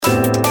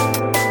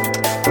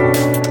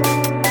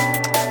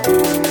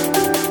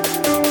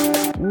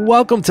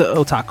Welcome to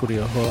Otaku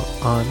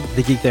Ryoho on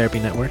the Geek Therapy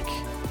Network,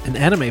 an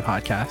anime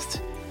podcast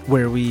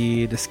where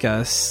we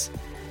discuss,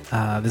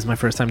 this is my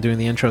first time doing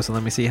the intro, so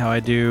let me see how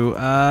I do,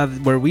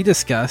 where we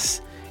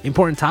discuss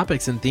important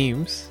topics and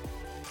themes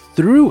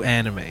through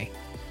anime,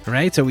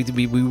 right? So we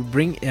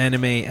bring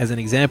anime as an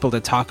example to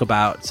talk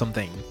about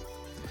something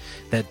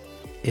that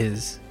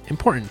is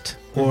important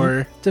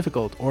or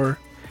difficult or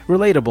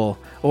relatable,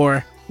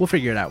 or we'll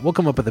figure it out. We'll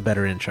come up with a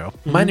better intro.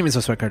 My name is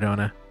Josue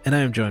Cardona, and I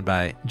am joined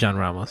by John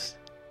Ramos.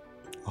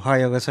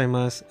 Ohayo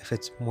gozaimasu if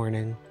it's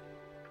morning.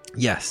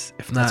 Yes,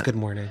 if not, That's good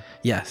morning.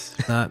 Yes,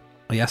 if not,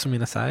 oyasumi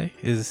nasai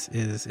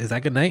is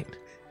that good night?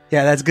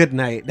 Yeah, that's good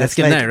night. That's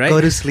good night, right? Go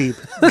to sleep.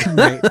 Good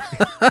night.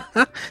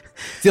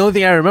 It's the only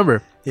thing I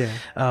remember. Yeah.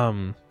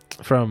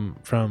 From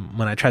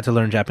when I tried to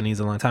learn Japanese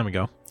a long time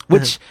ago.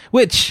 Which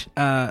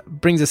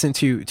brings us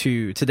into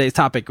today's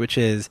topic, which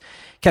is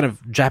kind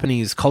of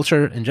Japanese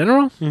culture in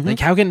general.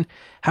 Like how can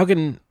I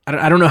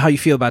don't know how you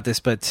feel about this,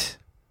 but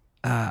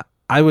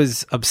I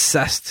was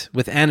obsessed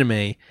with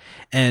anime,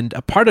 and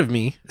a part of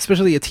me,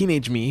 especially a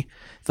teenage me,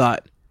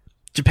 thought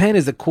Japan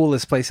is the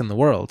coolest place in the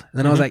world. And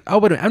then I was like, oh,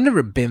 wait a minute, I've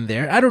never been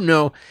there. I don't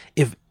know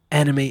if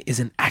anime is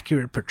an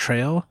accurate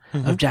portrayal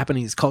of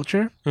Japanese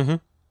culture.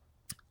 And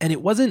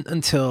it wasn't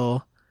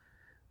until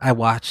I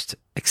watched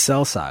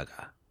Excel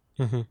Saga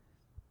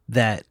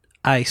that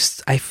I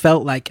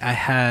felt like I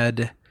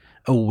had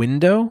a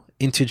window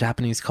into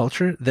Japanese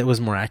culture that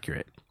was more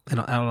accurate. And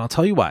I'll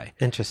tell you why.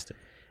 Interesting.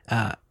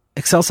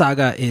 Excel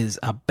Saga is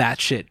a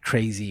batshit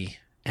crazy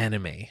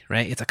anime,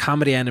 right? It's a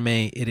comedy anime.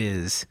 It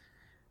is...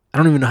 I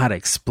don't even know how to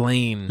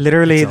explain.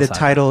 Literally, Excel the Saga.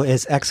 title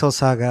is Excel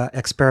Saga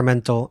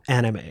Experimental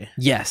Anime.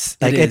 Yes.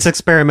 It's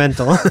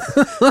experimental.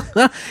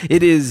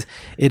 It is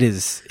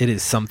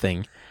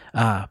something.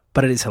 But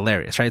it is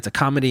hilarious, right? It's a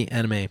comedy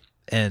anime,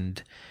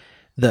 and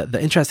the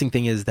interesting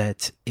thing is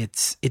that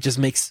it just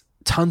makes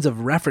tons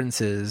of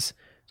references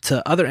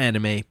to other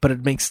anime, but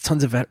it makes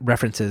tons of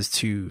references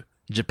to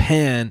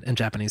Japan and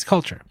Japanese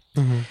culture.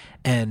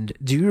 And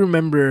do you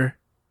remember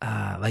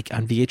like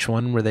on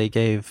VH1 where they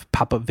gave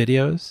pop-up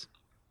videos?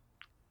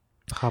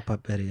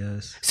 Pop-up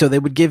videos. So they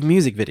would give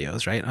music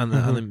videos, right, on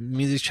the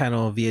music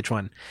channel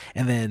VH1,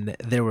 and then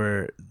there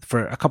were,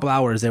 for a couple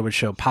hours, they would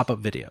show pop-up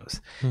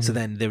videos. So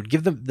then they would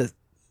give them the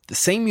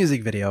same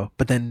music video,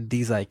 but then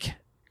these like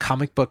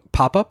comic book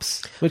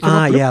pop-ups would come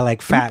up, Yeah,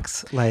 like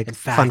facts, like and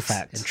fun facts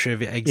facts and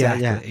trivia.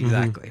 Exactly, Yeah.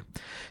 exactly.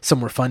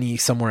 Some were funny,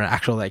 some were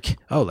actual, like,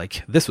 oh,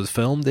 like this was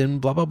filmed in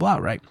blah blah blah,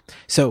 right?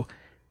 So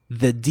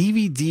the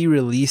DVD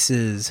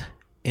releases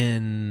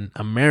in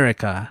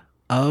America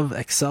of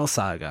Excel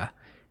Saga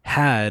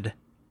had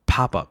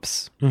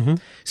pop-ups.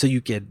 So you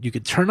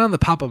could turn on the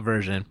pop-up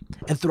version,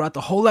 and throughout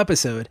the whole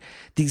episode,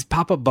 these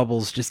pop-up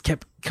bubbles just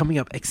kept coming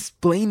up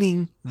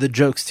explaining the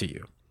jokes to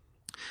you,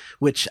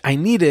 which I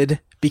needed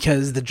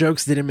because the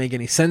jokes didn't make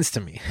any sense to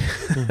me.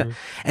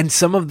 And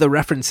some of the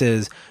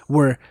references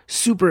were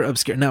super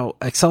obscure. Now,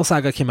 Excel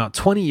Saga came out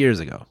 20 years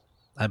ago,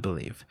 I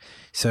believe.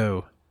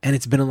 So, and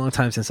it's been a long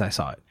time since I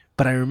saw it.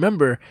 But I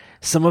remember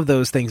some of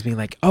those things being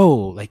like, oh,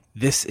 like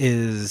this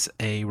is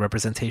a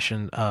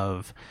representation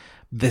of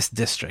this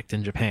district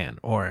in Japan,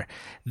 or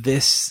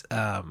this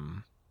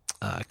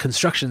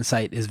construction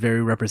site is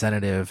very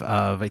representative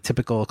of a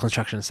typical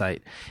construction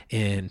site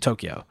in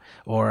Tokyo,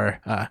 or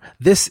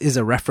this is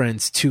a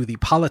reference to the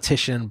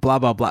politician, blah,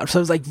 blah, blah. So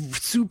it was like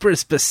super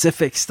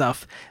specific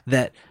stuff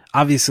that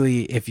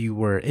obviously if you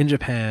were in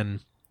Japan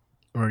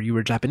or you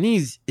were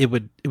Japanese, it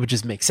would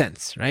just make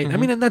sense, right? I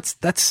mean, and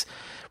that's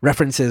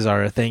references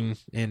are a thing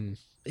in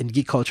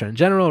geek culture in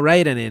general,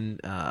 right? And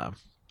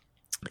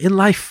in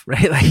life,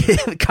 right?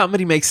 Like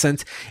comedy makes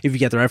sense if you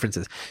get the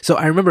references. So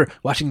I remember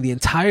watching the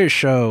entire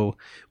show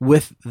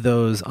with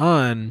those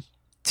on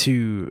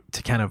to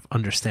kind of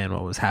understand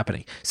what was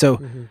happening.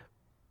 So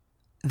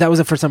that was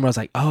the first time where I was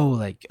like, oh,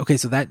 like, okay,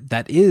 so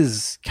that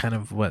is kind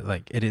of what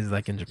like it is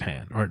like in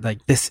Japan, or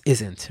like this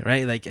isn't,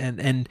 right? Like,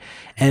 and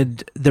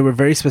there were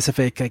very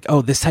specific, like,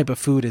 oh, this type of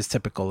food is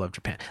typical of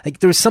Japan. Like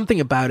there was something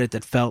about it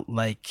that felt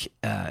like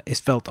it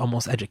felt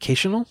almost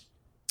educational.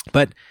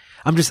 But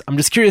I'm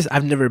just curious.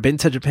 I've never been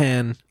to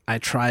Japan. I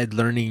tried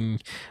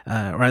learning,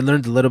 or I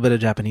learned a little bit of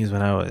Japanese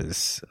when I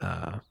was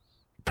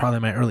probably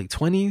in my early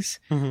 20s.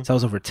 So that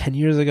was over 10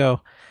 years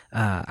ago.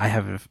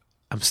 I'm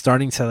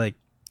starting to like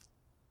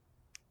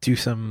do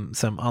some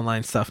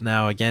online stuff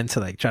now again to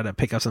like try to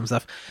pick up some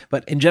stuff.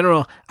 But in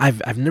general,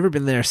 I've never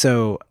been there.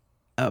 So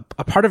a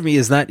part of me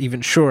is not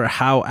even sure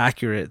how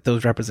accurate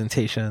those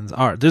representations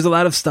are. There's a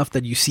lot of stuff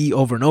that you see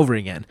over and over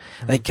again,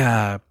 like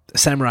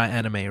samurai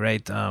anime,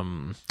 right?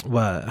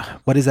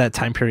 What is that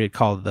time period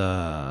called?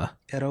 The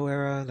Edo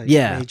era, like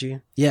Meiji.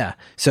 Yeah.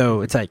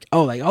 So it's like,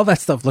 oh, like all that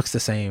stuff looks the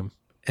same,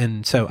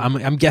 and so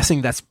I'm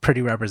guessing that's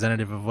pretty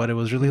representative of what it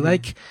was really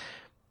like.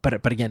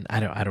 But again, I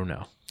don't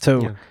know.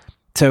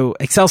 So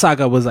Excel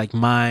Saga was like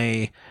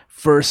my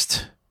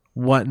first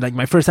one, like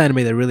my first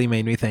anime that really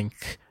made me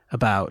think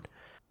about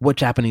what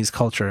Japanese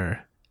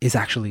culture is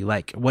actually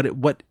like,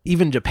 what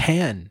even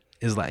Japan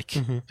is like,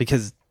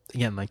 because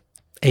again, like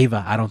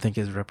Ava, I don't think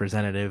is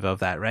representative of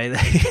that, right?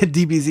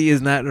 DBZ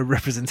is not a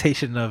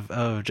representation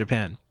of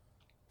Japan.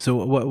 So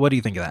what do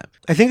you think of that?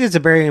 I think it's a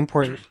very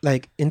important,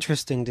 like,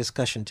 interesting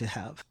discussion to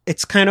have.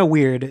 It's kind of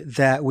weird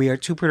that we are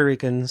two Puerto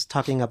Ricans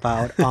talking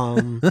about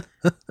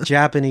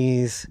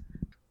Japanese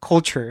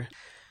culture.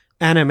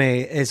 Anime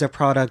is a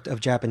product of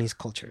Japanese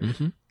culture.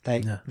 Mm-hmm.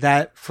 Like,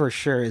 that for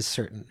sure is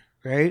certain,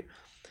 right?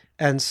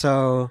 And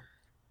so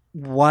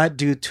what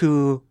do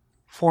two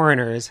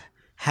foreigners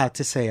have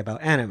to say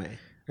about anime,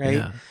 right?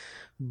 Yeah.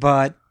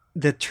 But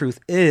the truth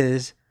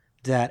is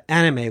that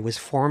anime was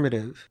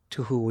formative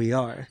to who we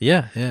are.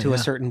 To A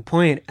certain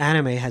point,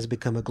 anime has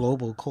become a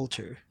global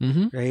culture,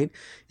 Mm-hmm. right?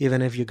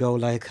 Even if you go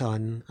like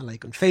on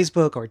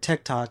Facebook or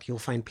TikTok, you'll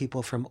find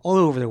people from all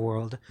over the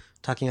world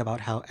talking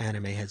about how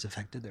anime has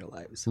affected their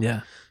lives.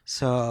 Yeah.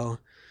 So,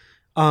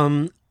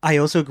 I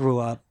also grew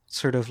up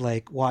sort of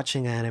like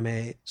watching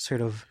anime, sort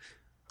of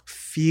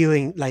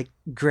feeling like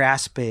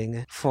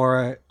grasping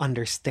for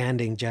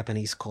understanding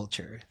Japanese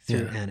culture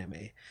through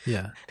anime.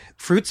 Yeah.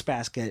 Fruits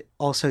Basket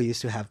also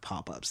used to have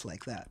pop-ups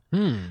like that.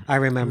 I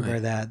remember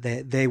that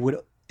they would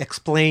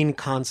explain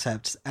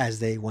concepts as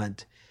they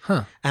went.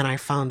 Huh. And I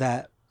found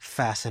that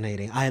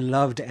fascinating. I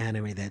loved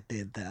anime that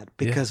did that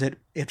because it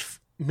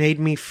made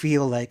me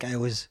feel like I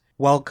was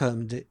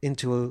welcomed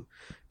into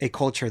a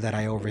culture that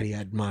I already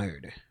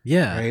admired.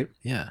 Yeah. Right?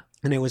 Yeah.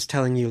 And it was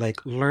telling you,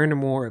 like, learn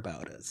more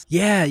about us.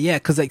 Yeah.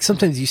 Because like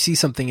sometimes you see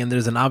something and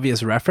there's an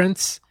obvious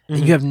reference and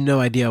you have no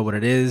idea what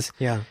it is.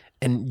 Yeah.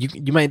 And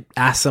you might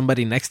ask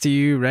somebody next to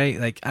you, right?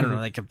 Like, I don't know,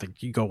 like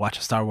if you go watch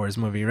a Star Wars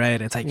movie, right?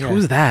 And it's like,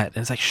 who's that? And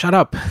it's like, shut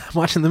up, I'm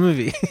watching the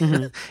movie.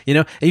 You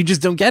know, and you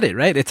just don't get it,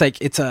 right? It's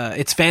like,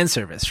 it's fan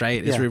service,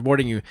 right? It's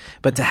rewarding you.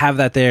 But to have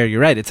that there,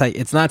 you're right. It's like,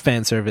 it's not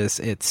fan service.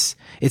 It's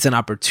an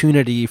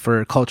opportunity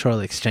for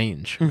cultural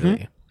exchange,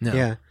 really.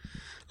 Yeah.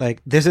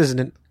 Like, this is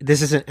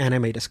an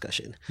anime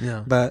discussion.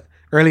 Yeah. But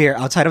earlier,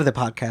 outside of the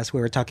podcast, we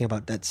were talking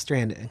about Death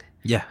Stranding.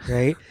 Yeah.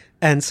 Right?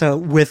 And so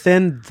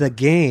within the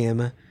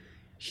game,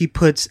 he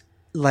puts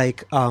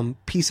like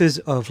pieces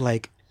of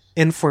like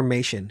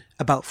information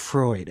about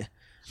Freud,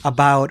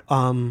 about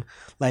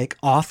like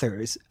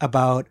authors,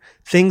 about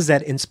things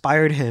that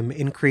inspired him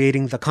in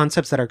creating the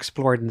concepts that are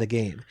explored in the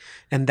game.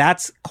 And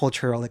that's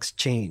cultural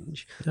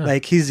exchange.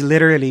 Like, he's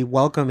literally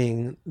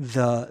welcoming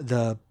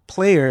the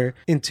player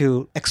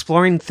into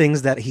exploring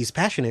things that he's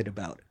passionate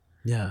about.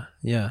 Yeah.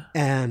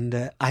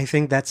 And I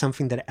think that's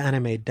something that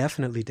anime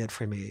definitely did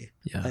for me,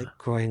 like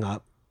growing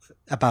up,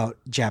 about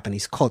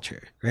Japanese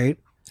culture, right?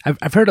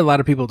 I've heard a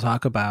lot of people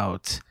talk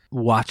about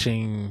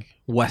watching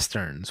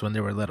Westerns when they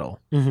were little,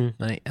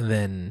 right? And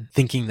then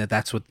thinking that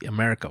that's what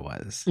America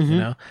was, you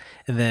know?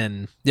 And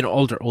then, you know,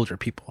 older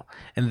people.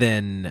 And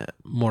then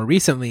more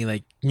recently,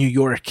 like, New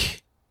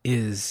York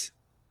is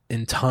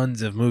in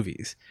tons of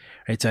movies,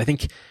 right? So I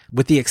think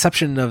with the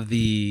exception of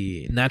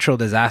the natural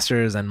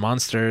disasters and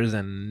monsters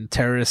and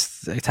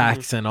terrorist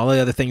attacks and all the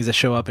other things that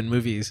show up in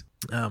movies,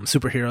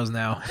 superheroes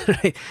now,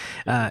 right?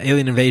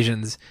 Alien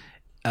invasions,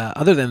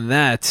 other than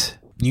that,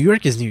 New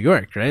York is New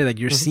York, right? Like,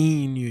 you're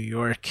seeing New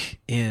York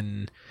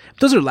in,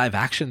 those are live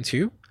action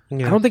too. I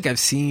don't think I've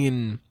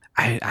seen,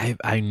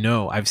 I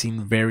know I've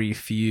seen very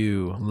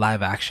few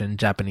live action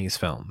Japanese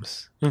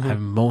films. I've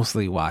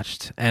mostly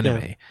watched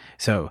anime.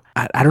 So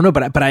I don't know,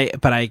 but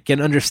I can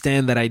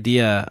understand that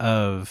idea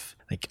of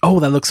like,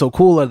 oh, that looks so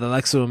cool, or that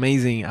looks so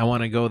amazing, I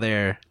want to go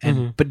there.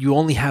 And but you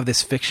only have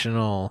this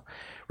fictional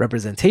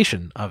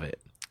representation of it.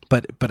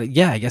 But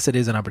yeah, I guess it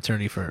is an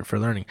opportunity for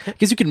learning. I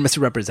guess you can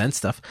misrepresent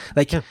stuff.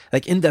 Like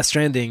in Death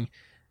Stranding,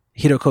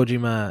 Hideo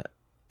Kojima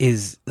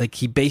is like,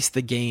 he based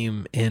the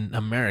game in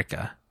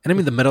America. And I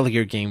mean, the Metal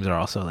Gear games are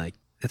also like,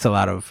 it's a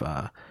lot of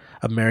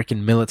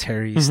American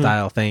military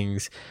style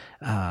things.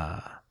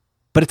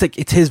 But it's like,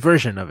 it's his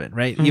version of it,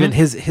 right? Even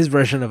his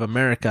version of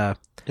America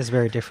is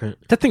very different.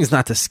 That thing's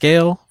not to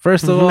scale,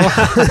 first of all.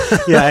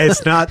 Yeah,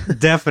 it's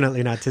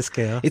definitely not to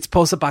scale. It's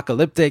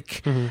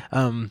post-apocalyptic,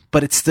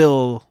 but it's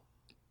still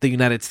the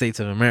United States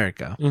of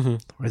America,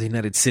 or the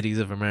United Cities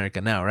of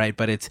America now, right?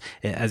 But it's,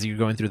 as you're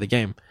going through the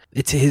game,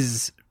 it's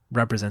his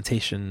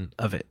representation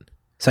of it.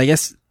 So I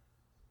guess,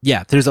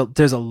 yeah, there's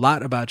a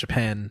lot about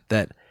Japan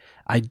that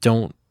I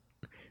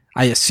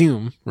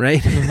assume,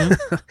 right?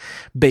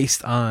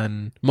 Based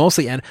on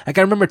mostly, and like,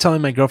 I remember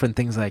telling my girlfriend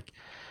things like,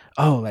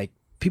 oh, like,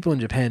 people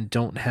in Japan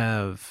don't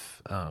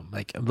have,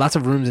 like, lots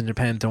of rooms in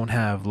Japan don't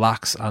have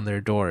locks on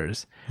their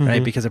doors,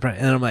 right? Because and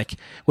I'm like,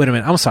 wait a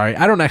minute, I'm sorry,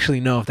 I don't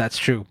actually know if that's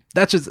true.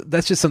 That's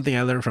just something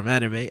I learned from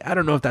anime. I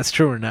don't know if that's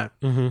true or not.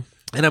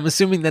 And I'm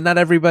assuming that not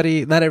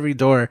every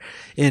door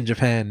in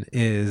Japan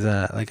is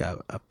like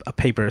a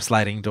paper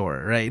sliding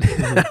door, right?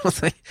 I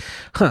was like,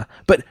 huh.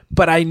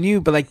 But I knew,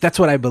 but like, that's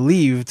what I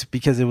believed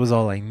because it was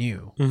all I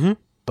knew.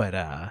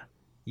 But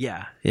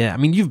yeah. I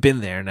mean, you've been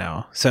there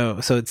now,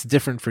 so it's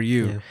different for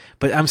you. Yeah.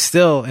 But I'm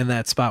still in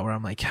that spot where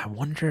I'm like, I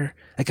wonder.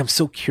 Like, I'm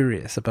so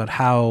curious about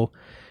how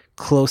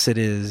close it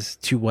is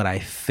to what I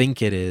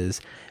think it is,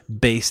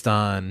 based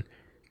on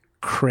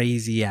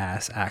crazy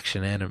ass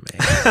action anime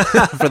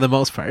for the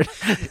most part.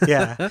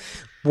 Yeah.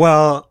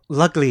 Well,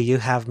 luckily you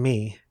have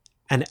me,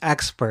 an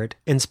expert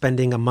in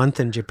spending a month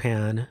in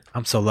Japan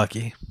I'm so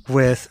lucky.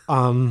 with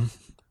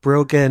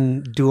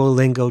broken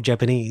Duolingo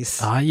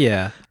Japanese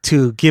Yeah.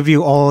 to give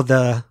you all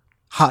the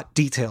hot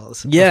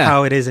details of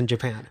how it is in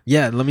Japan.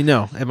 Yeah, let me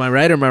know. Am I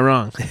right or am I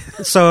wrong?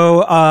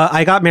 So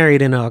I got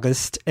married in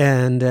August,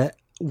 and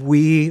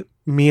me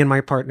and my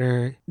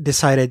partner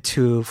decided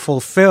to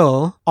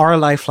fulfill our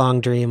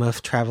lifelong dream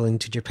of traveling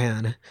to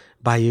Japan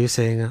by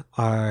using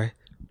our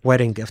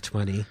wedding gift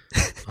money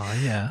Oh,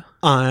 yeah.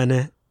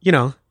 on,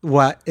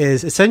 what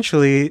is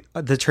essentially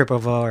the trip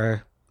of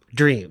our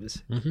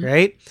dreams,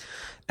 right?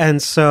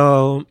 And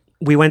so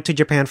we went to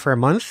Japan for a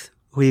month.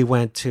 We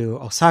went to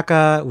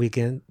Osaka. We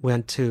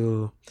went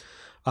to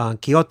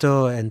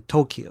Kyoto and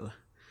Tokyo,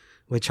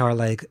 which are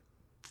like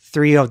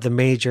three of the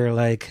major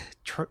like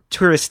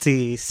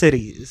touristy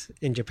cities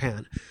in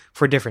Japan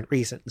for different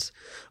reasons.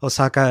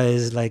 Osaka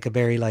is like a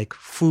very like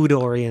food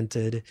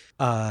oriented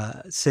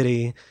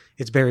city.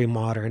 It's very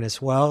modern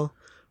as well.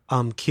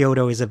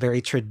 Kyoto is a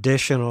very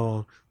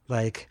traditional,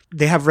 like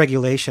they have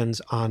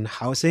regulations on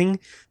housing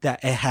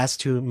that it has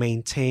to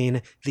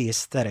maintain the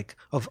aesthetic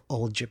of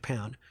old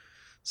Japan.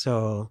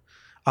 So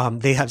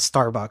they have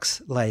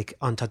Starbucks like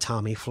on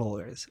tatami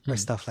floors or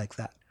stuff like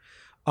that.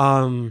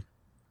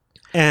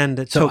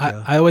 And So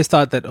Tokyo. I always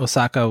thought that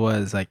Osaka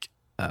was like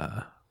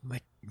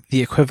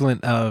the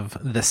equivalent of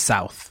the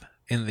South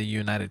in the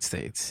United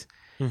States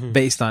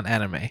based on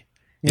anime.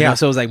 You know,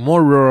 so it was like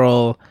more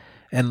rural,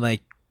 and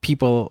like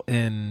people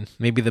in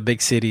maybe the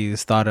big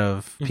cities thought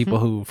of people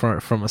who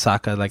from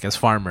Osaka like as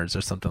farmers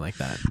or something like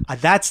that.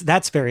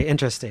 That's very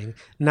interesting.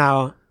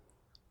 Now,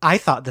 I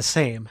thought the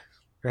same.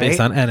 Right?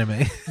 Based on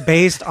anime.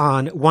 Based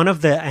on one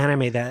of the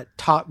anime that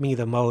taught me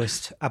the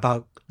most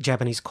about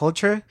Japanese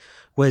culture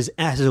was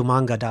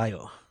Azumanga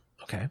Daioh.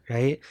 Okay.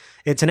 Right?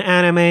 It's an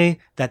anime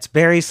that's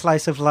very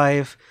slice of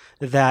life,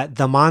 that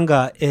the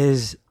manga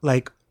is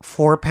like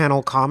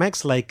 4-panel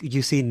comics like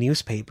you see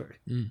newspaper,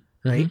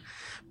 right?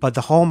 But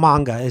the whole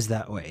manga is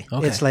that way.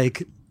 Okay. It's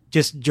like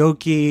just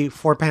jokey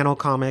 4-panel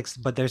comics,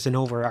 but there's an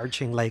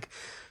overarching like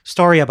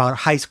story about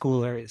high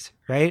schoolers,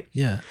 right?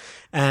 Yeah.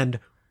 And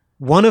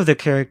one of the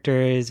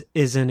characters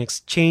is an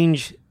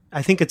exchange.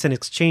 I think it's an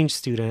exchange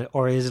student,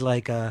 or is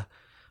like a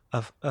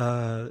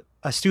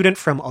student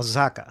from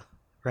Osaka,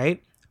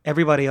 right?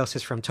 Everybody else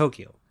is from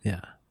Tokyo.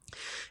 Yeah.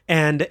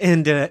 And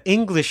in the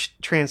English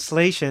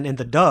translation, in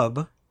the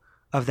dub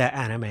of that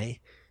anime,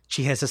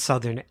 she has a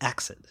southern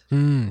accent.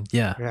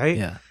 Yeah. Right?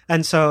 Yeah.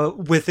 And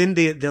so within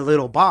the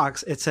little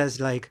box, it says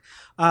like,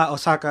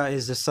 Osaka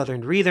is the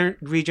southern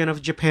region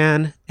of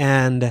Japan,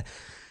 and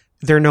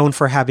they're known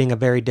for having a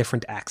very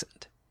different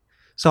accent.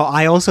 So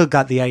I also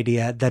got the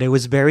idea that it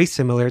was very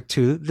similar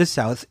to the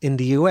South in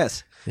the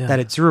US, that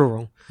it's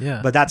rural.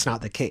 Yeah. But that's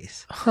not the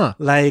case. Huh.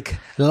 Like,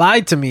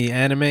 Lied to me,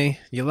 anime.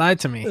 You lied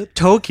to me.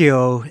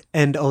 Tokyo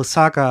and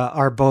Osaka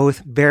are both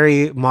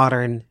very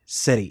modern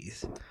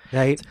cities,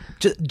 right?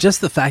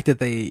 Just the fact that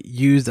they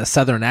used a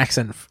southern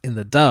accent in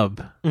the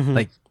dub,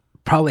 like,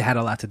 probably had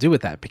a lot to do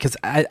with that, because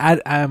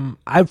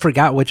I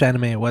forgot which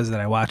anime it was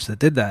that I watched that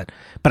did that,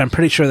 but I'm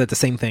pretty sure that the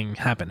same thing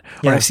happened.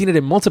 Or I've seen it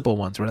in multiple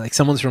ones where like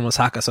someone's from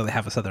Osaka, so they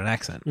have a southern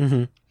accent.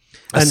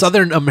 A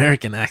Southern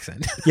American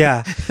accent.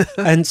 Yeah.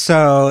 And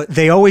so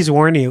they always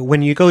warn you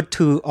when you go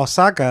to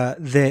Osaka,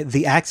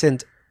 the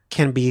accent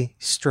can be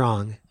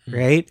strong,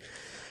 right?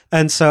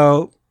 And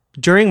so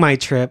during my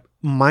trip,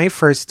 my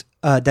first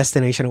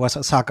destination was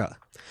Osaka.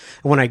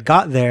 When I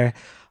got there,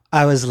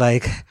 I was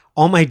like,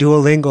 all my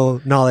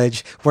Duolingo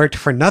knowledge worked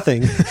for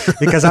nothing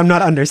because I'm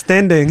not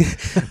understanding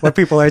what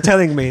people are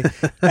telling me.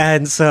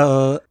 And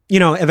so,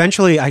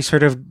 eventually I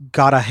sort of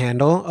got a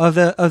handle of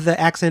the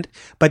accent,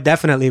 but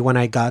definitely when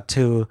I got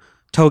to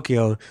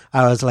Tokyo,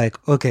 I was like,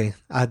 okay,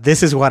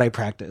 this is what I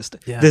practiced.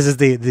 Yeah. This is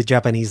the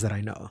Japanese that I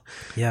know.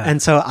 Yeah.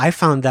 And so I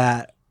found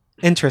that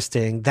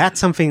interesting. That's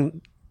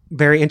something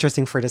very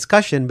interesting for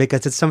discussion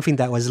because it's something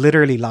that was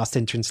literally lost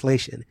in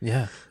translation.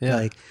 Yeah.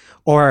 Yeah.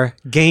 Or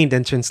gained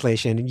in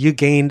translation. You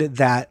gained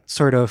that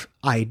sort of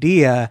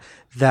idea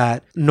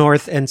that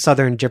North and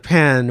Southern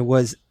Japan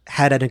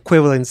had an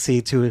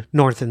equivalency to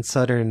North and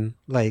Southern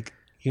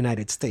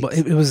United States. Well,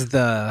 it was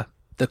the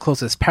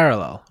closest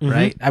parallel,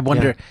 right? I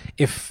wonder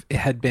if it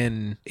had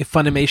been, if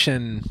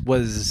Funimation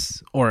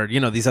was, or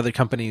these other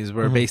companies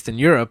were based in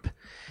Europe,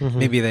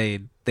 maybe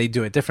they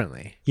do it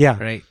differently. Yeah.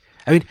 Right.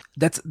 I mean,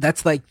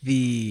 that's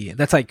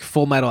like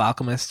Full Metal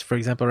Alchemist, for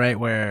example, right?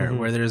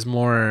 Where there's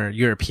more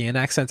European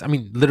accents. I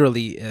mean,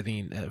 literally,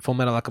 Full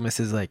Metal Alchemist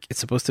is like, it's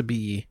supposed to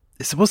be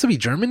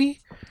Germany.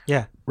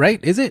 Yeah.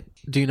 Right? Is it?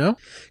 Do you know?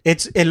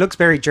 It looks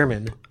very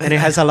German, and it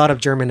has a lot of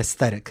German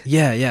aesthetic.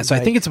 Yeah, yeah. So I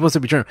think it's supposed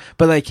to be German,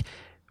 but like,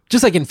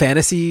 just like in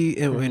fantasy,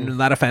 in a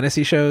lot of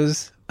fantasy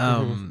shows,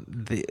 all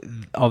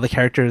the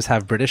characters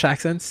have British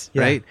accents,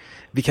 right?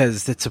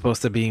 Because it's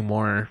supposed to be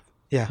more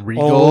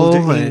regal, old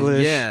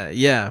English.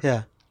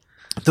 Yeah.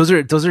 Those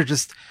are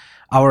just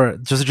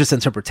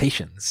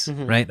interpretations,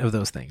 right, of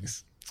those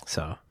things.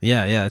 So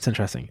yeah, it's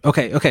interesting.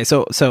 Okay.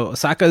 So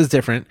Osaka is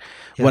different.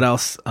 Yeah. What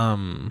else?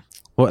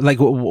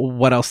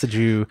 What else did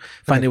you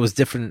find it was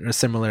different or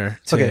similar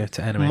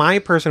to anime? My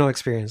personal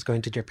experience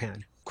going to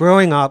Japan.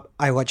 Growing up,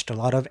 I watched a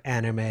lot of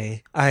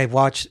anime.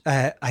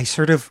 I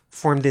sort of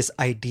formed this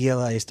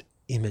idealized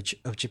image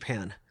of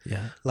Japan.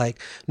 Yeah. Like,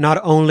 not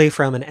only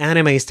from an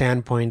anime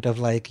standpoint of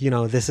like,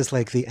 this is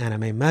like the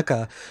anime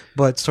mecca,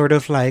 but sort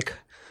of like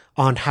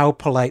on how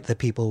polite the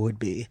people would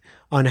be,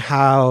 on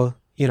how,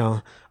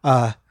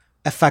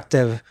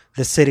 effective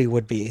the city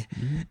would be.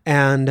 Mm-hmm.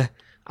 And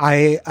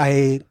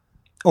I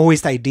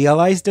always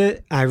idealized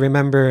it. I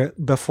remember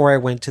before I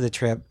went to the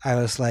trip, I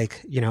was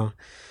like,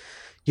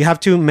 you have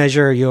to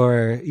measure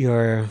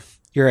your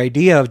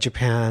idea of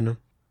Japan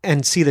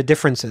and see the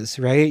differences,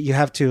 right? You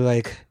have to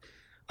like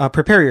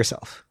prepare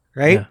yourself,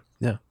 right?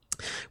 Yeah.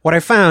 What I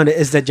found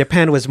is that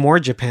Japan was more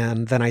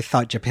Japan than I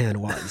thought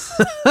Japan was.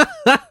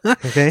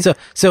 Okay.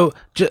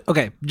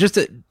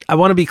 I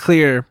want to be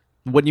clear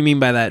what you mean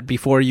by that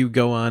before you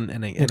go on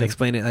and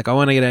explain it. Like, I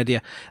want to get an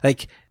idea.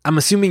 Like, I'm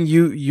assuming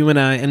you and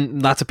I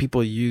and lots of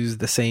people use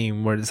the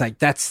same word. It's like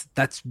that's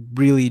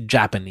really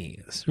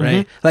Japanese,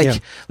 right?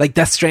 Like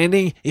Death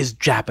Stranding is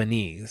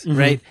Japanese,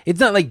 right? It's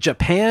not like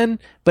Japan,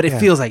 but it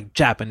feels like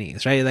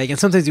Japanese, right? Like, and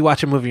sometimes you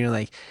watch a movie and you're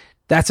like,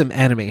 that's some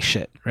anime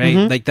shit, right?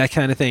 Like that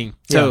kind of thing.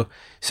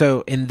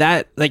 So in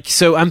that, like,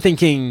 so I'm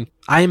thinking,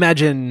 I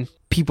imagine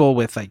people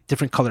with like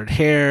different colored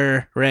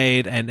hair,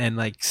 right? And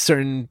like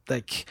certain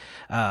like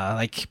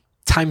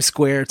Times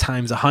Square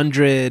times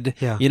 100,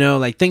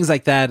 like things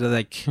like that.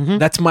 Like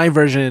that's my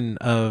version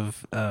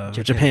of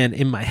Japan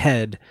in my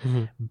head,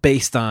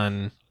 based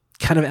on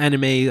kind of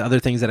anime,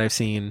 other things that I've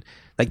seen.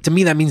 Like, to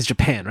me, that means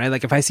Japan, right?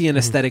 Like, if I see an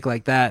aesthetic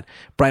like that,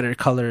 brighter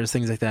colors,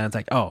 things like that, it's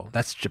like, oh,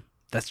 that's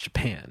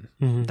Japan.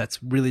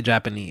 That's really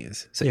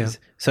Japanese.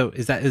 So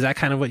is that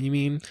kind of what you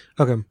mean?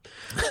 Okay.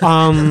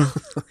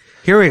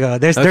 Here we go.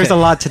 There's a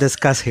lot to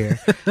discuss here.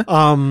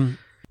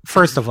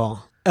 First of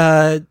all,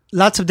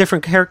 lots of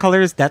different hair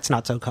colors. That's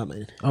not so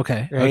common.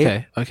 Okay.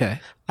 Right? Okay.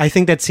 I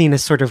think that's seen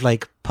as sort of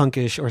like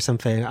punkish or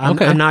something.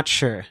 I'm not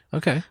sure.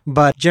 Okay.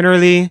 But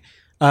generally,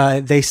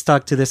 they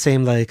stuck to the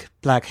same like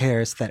black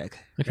hair aesthetic.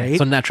 Okay. Right?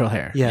 So natural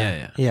hair.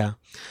 Yeah.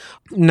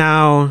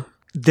 Now,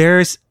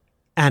 there's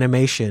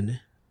animation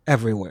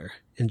everywhere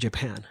in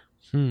Japan.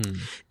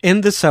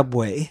 In the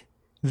subway,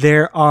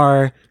 there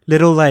are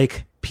little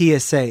like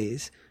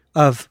PSAs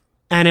of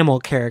animal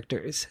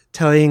characters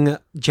telling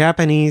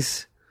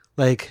Japanese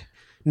like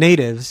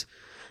natives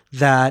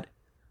that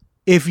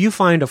if you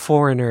find a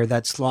foreigner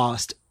that's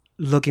lost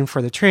looking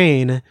for the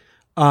train,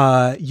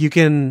 you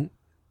can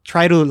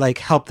try to like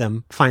help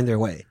them find their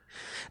way.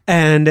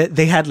 And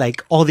they had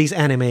like all these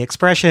anime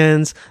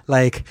expressions,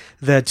 like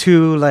the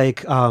two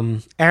like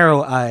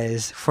arrow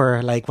eyes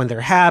for like when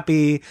they're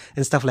happy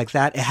and stuff like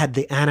that. It had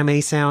the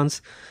anime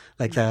sounds,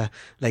 like the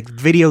like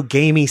video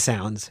gamey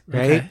sounds,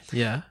 right? Okay.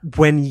 Yeah.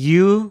 When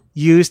you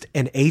used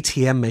an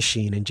ATM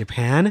machine in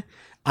Japan,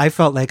 I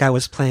felt like I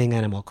was playing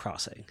Animal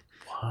Crossing.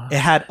 What? It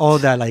had all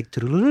that like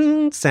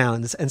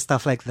sounds and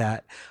stuff like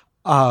that.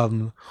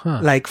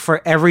 Like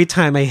for every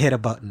time I hit a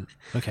button.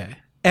 Okay.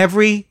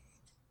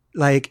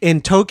 Like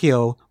in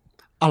Tokyo,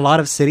 a lot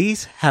of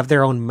cities have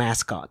their own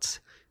mascots,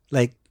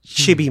 like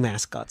chibi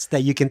mascots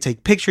that you can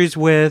take pictures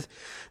with,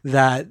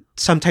 that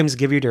sometimes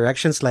give you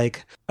directions.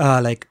 Like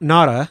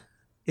Nara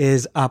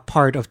is a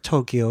part of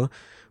Tokyo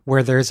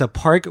where there's a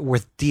park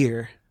with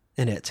deer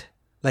in it.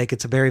 Like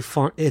it's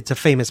a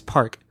famous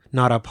park,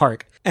 Nara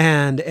Park,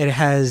 and it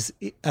has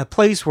a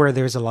place where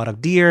there's a lot of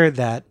deer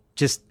that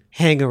just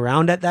hang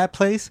around at that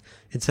place.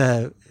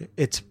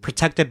 It's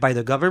protected by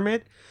the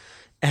government.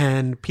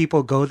 And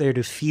people go there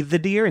to feed the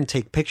deer and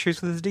take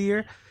pictures with the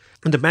deer.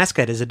 And the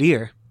mascot is a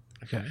deer.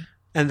 Okay.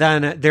 And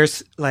then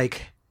there's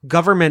like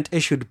government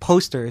issued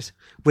posters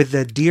with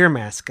the deer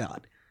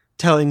mascot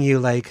telling you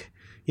like,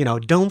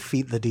 don't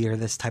feed the deer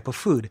this type of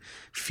food.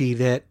 Feed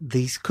it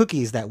these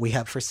cookies that we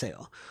have for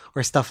sale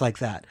or stuff like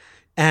that.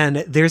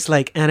 And there's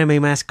like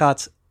anime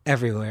mascots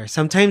everywhere.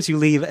 Sometimes you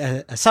leave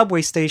a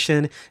subway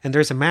station and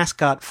there's a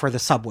mascot for the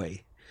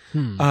subway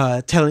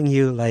telling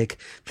you like,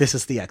 this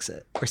is the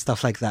exit or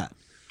stuff like that.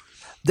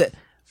 That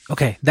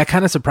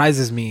kind of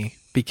surprises me,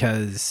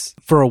 because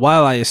for a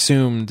while I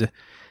assumed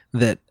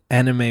that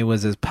anime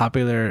was as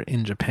popular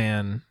in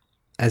Japan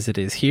as it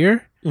is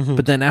here.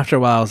 But then after a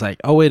while I was like,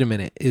 oh, wait a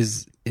minute.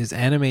 Is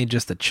anime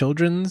just a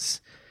children's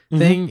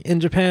thing in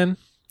Japan?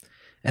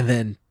 And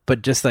then,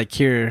 but just like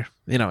here,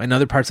 in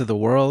other parts of the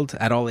world,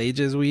 at all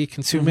ages we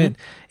consume it.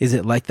 Is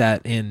it like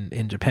that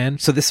in Japan?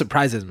 So this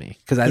surprises me,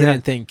 because I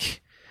didn't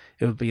think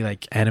it would be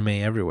like anime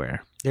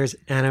everywhere. There's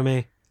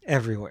anime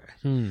everywhere.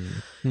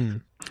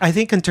 I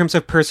think in terms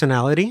of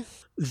personality,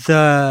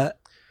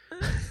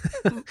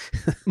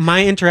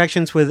 my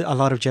interactions with a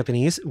lot of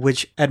Japanese,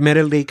 which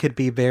admittedly could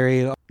be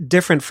very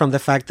different from the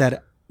fact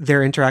that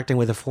they're interacting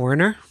with a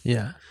foreigner.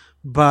 Yeah.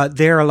 But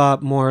they're a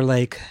lot more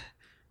like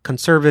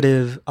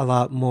conservative, a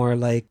lot more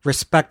like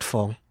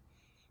respectful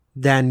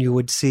than you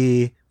would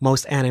see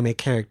most anime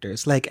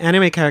characters. Like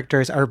anime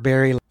characters are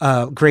very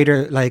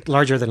greater, like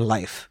larger than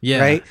life. Yeah,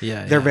 right.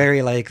 yeah, They're yeah.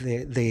 very like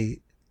they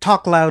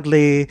talk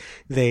loudly.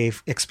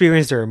 They've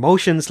experienced their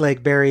emotions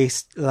like very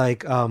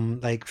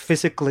like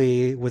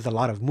physically with a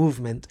lot of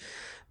movement.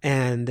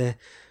 And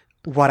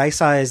what I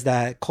saw is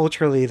that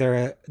culturally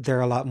they're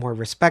a lot more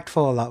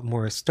respectful, a lot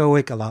more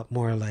stoic, a lot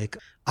more like.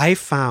 I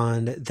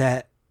found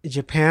that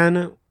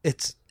Japan,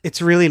 it's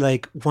really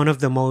like one of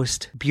the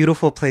most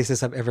beautiful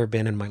places I've ever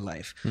been in my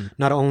life.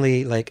 Not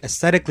only like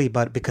aesthetically,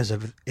 but because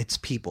of its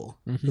people.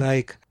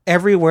 Like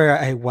everywhere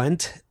I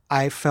went,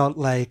 I felt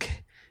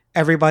like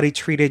everybody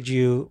treated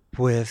you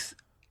with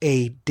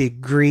a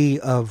degree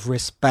of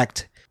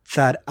respect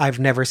that I've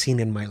never seen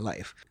in my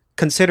life.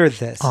 Consider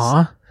this.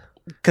 Aw.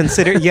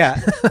 Consider, yeah.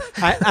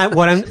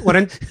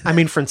 I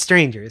mean, from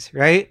strangers,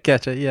 right?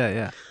 Gotcha. Yeah,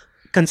 yeah.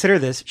 Consider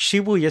this.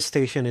 Shibuya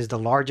Station is the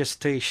largest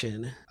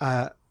station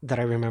that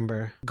I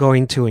remember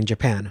going to in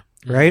Japan,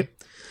 right?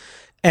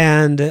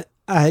 And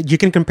you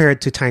can compare it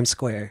to Times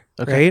Square,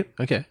 right?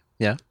 Okay.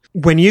 Yeah.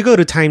 When you go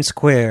to Times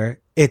Square,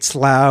 it's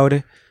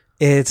loud.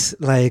 It's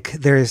like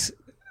there's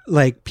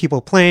like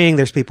people playing.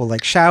 There's people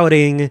like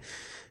shouting.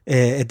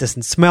 It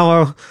doesn't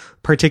smell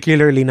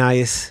particularly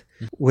nice,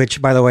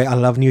 which, by the way, I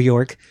love New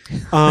York.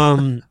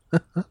 But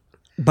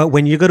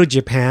when you go to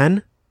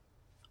Japan,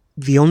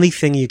 the only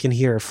thing you can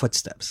hear are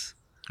footsteps.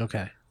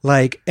 Okay.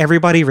 Like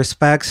everybody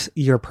respects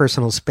your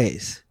personal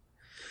space.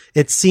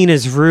 It's seen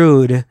as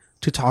rude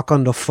to talk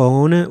on the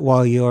phone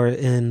while you're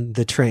in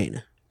the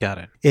train.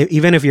 Got it.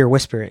 Even if you're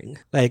whispering,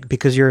 like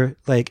because you're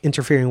like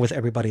interfering with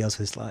everybody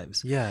else's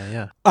lives. Yeah,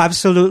 yeah.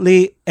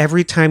 Absolutely.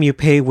 Every time you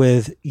pay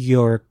with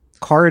your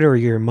card or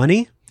your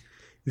money,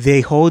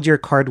 they hold your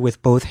card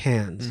with both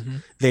hands.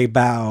 They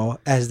bow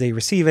as they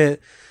receive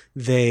it.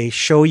 They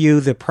show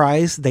you the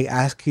price. They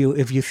ask you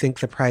if you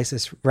think the price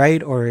is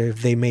right or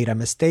if they made a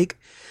mistake.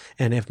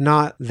 And if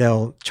not,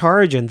 they'll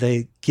charge and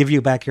they give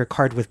you back your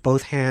card with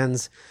both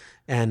hands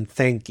and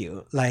thank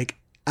you. Like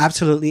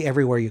absolutely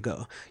everywhere you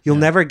go. You'll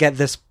never get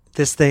this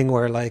thing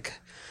where like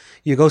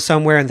you go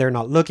somewhere and they're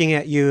not looking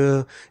at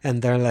you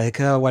and they're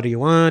like, oh, what do you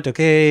want?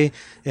 Okay.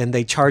 And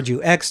they charge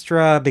you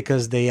extra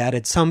because they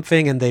added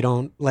something and they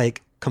don't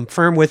like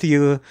confirm with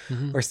you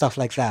or stuff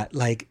like that.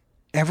 Like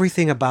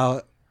everything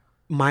about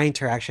my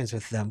interactions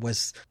with them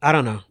was, I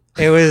don't know.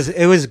 It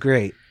was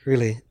great,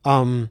 really.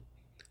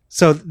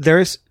 So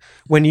there's,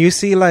 when you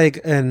see like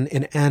an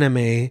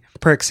anime,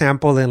 for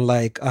example, in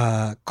like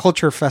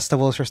culture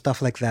festivals or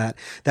stuff like that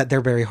they're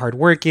very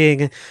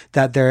hardworking,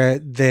 that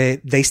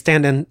they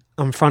stand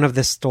in front of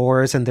the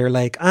stores and they're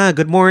like,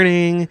 good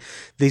morning,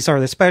 these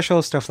are the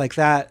specials, stuff like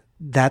that.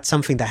 That's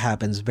something that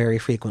happens very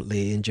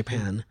frequently in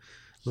Japan.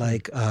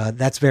 Like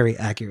that's very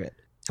accurate.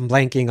 I'm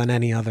blanking on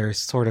any other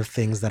sort of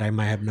things that I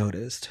might have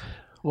noticed.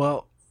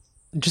 Well,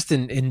 just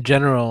in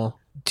general,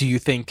 do you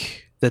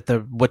think that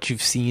what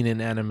you've seen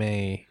in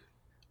anime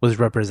was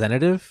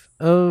representative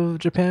of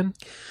Japan?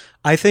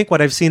 I think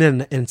what I've seen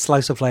in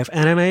slice of life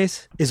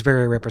animes is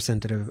very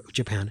representative of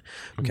Japan.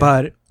 Okay.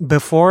 But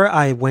before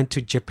I went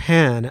to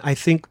Japan, I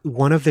think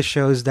one of the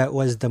shows that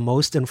was the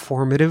most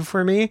informative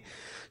for me,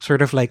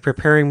 sort of like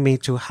preparing me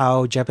to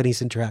how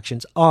Japanese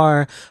interactions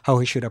are, how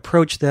we should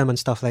approach them and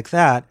stuff like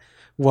that,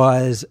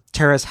 was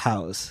Terrace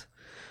House,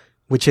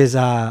 which is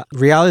a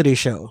reality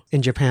show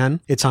in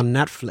Japan. It's on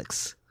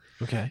Netflix.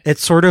 Okay.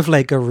 It's sort of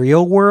like a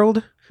real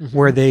world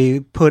where they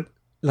put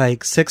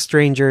like 6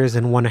 strangers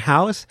in one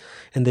house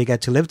and they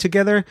get to live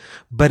together,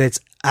 but it's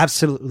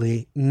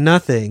absolutely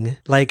nothing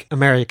like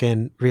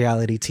American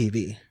reality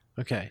TV.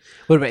 Okay.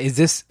 What about, is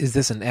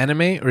this an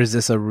anime or is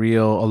this a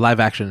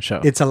live action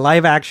show? It's a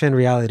live action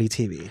reality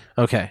TV.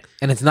 Okay.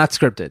 And it's not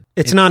scripted.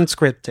 It's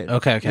non-scripted.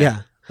 Okay.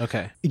 Yeah.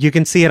 Okay. You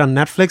can see it on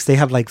Netflix. They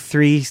have like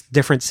 3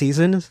 different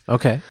seasons.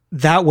 Okay.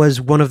 That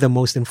was one of the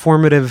most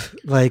informative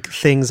like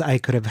things I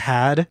could have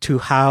had to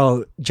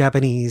how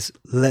Japanese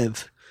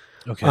live.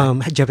 Okay.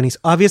 Japanese.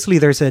 Obviously,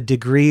 there's a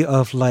degree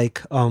of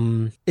like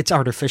it's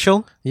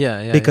artificial.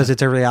 Yeah. Because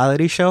it's a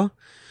reality show.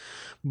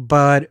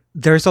 But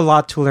there's a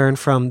lot to learn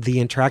from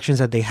the interactions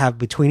that they have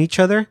between each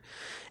other,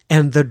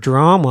 and the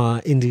drama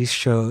in these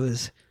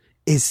shows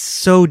is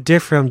so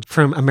different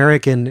from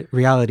American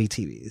reality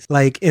TVs.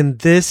 Like in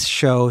this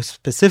show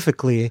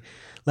specifically,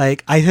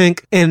 like I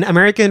think in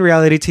American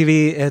reality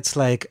TV, it's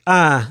like,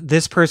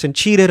 this person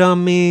cheated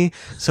on me,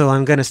 so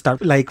I'm going to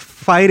start like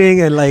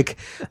fighting and like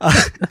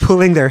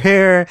pulling their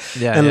hair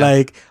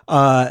like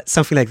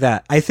something like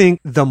that. I think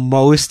the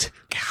most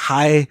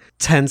high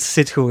tense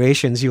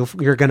situations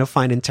you're going to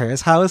find in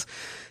Terrace House,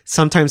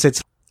 sometimes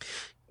it's,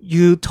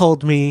 you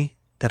told me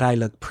that I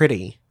look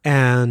pretty.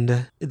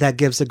 And that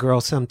gives a girl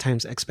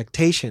sometimes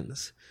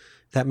expectations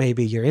that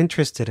maybe you're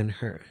interested in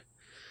her.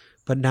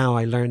 But now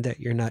I learned that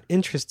you're not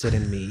interested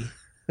in me.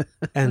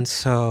 And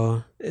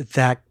so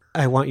that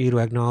I want you to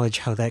acknowledge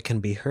how that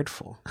can be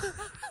hurtful.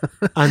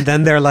 And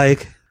then they're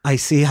like, I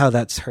see how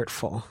that's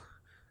hurtful.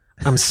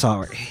 I'm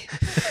sorry.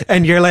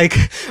 And you're like,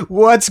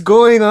 what's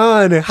going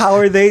on? How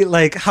are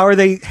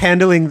they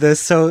handling this?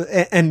 So,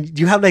 and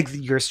you have like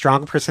your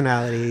strong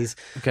personalities.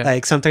 Okay.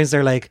 Like sometimes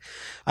they're like,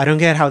 I don't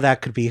get how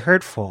that could be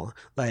hurtful.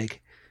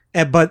 Like,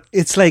 but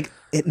it's like,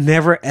 it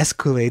never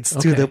escalates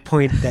to the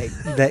point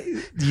that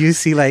you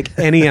see like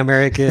any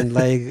American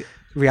like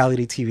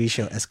reality TV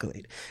show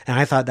escalate. And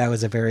I thought that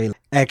was a very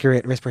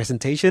accurate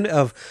representation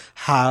of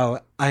how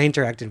I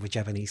interacted with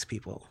Japanese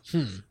people.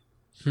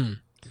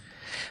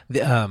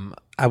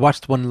 I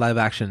watched one live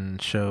action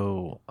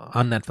show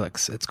on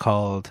Netflix. It's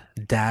called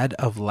Dad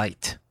of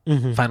Light,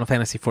 Final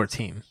Fantasy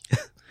 14.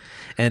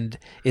 And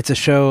it's a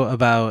show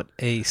about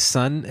a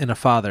son and a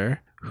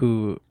father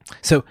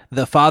so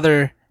the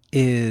father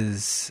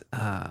is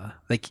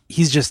like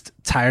he's just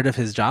tired of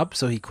his job,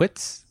 so he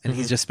quits and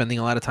he's just spending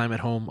a lot of time at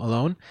home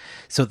alone.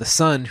 So the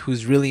son,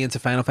 who's really into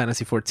Final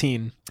Fantasy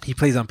 14, he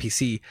plays on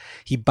PC.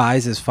 He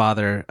buys his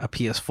father a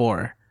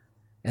PS4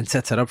 and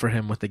sets it up for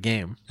him with the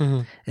game.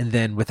 And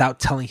then without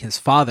telling his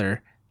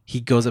father,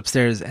 he goes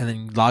upstairs and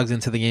then logs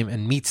into the game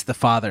and meets the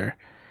father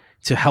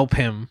to help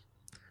him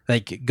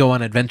like go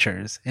on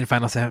adventures in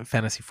Final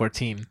Fantasy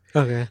 14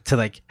 Okay. to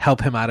like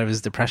help him out of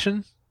his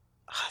depression.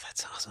 Oh,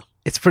 that's awesome.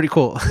 It's pretty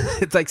cool.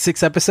 It's like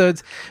 6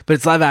 episodes, but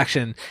it's live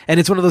action.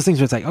 And it's one of those things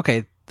where it's like,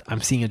 okay, I'm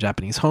seeing a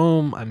Japanese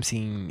home. I'm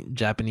seeing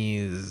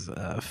Japanese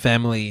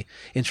family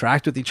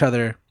interact with each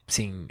other. I'm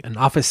seeing an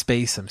office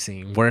space. I'm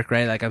seeing work,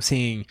 right? Like I'm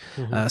seeing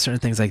certain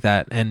things like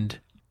that. And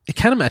it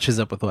kind of matches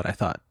up with what I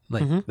thought,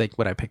 like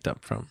what I picked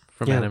up from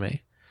anime.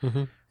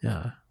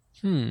 Yeah.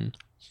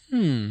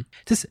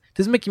 This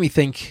is making me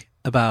think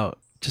about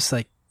just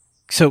like,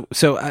 So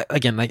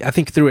again, like I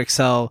think through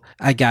Excel,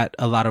 I got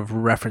a lot of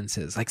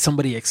references. Like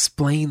somebody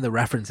explained the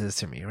references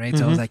to me, right?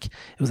 So it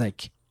was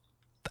like,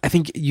 I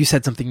think you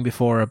said something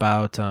before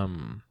about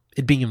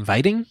it being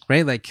inviting,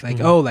 right? Like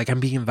oh, like I'm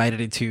being invited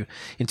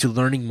into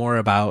learning more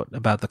about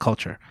the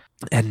culture,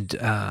 and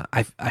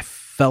I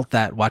felt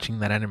that watching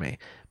that anime.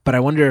 But I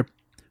wonder,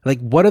 like,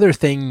 what other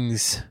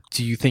things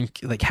do you think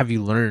like have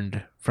you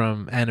learned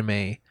from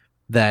anime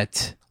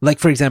that, like,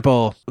 for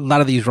example, a lot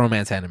of these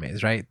romance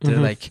animes, right? They're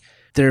like,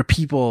 there are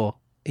people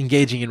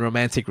engaging in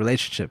romantic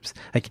relationships.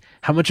 Like,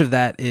 how much of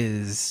that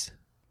is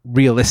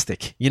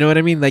realistic? You know what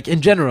I mean? Like,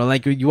 in general,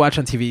 like you watch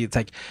on TV, it's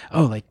like,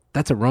 oh, like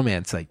that's a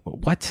romance. Like,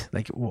 what?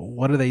 Like,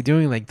 what are they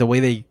doing? Like the way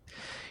they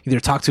either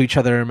talk to each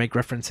other or make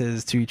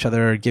references to each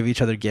other or give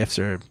each other gifts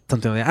or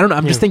something like that. I don't know.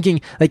 I'm just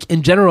thinking, like,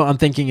 in general, I'm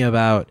thinking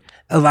about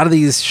a lot of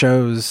these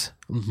shows.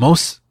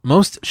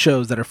 Most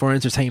shows that are for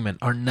entertainment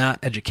are not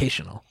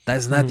educational. That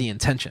is not the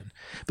intention.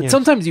 But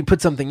sometimes you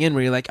put something in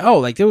where you're like, oh,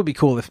 like it would be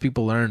cool if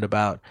people learned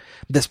about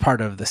this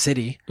part of the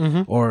city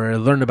or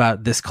learned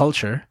about this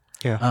culture.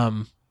 Yeah.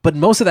 But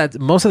most of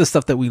the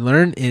stuff that we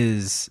learn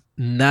is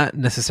not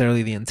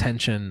necessarily the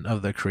intention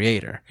of the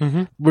creator.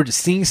 We're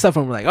just seeing stuff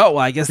and we're like, oh, well,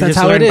 I guess that's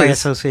how it is. By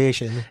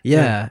association.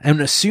 Yeah, and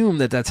assume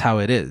that that's how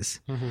it is.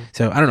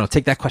 So I don't know.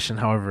 Take that question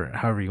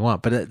however you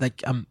want. But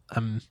like I'm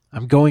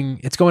going.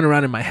 It's going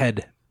around in my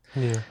head.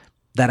 Yeah.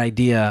 That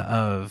idea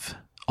of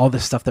all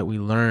this stuff that we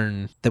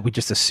learn that we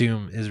just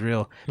assume is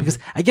real, because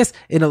I guess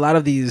in a lot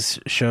of these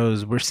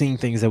shows we're seeing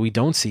things that we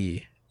don't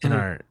see in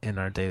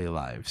our daily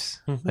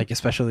lives. Like,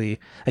 especially,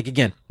 like,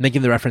 again,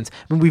 making the reference,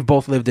 I mean, we've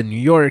both lived in New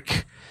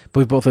York, but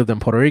we've both lived in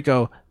Puerto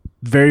Rico,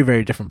 very,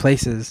 very different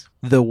places.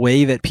 The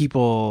way that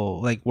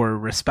people like were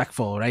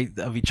respectful, right,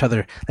 of each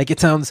other, like it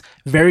sounds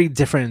very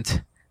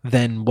different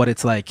than what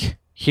it's like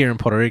here in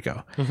Puerto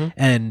Rico.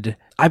 And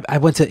I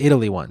went to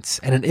Italy once,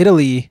 and in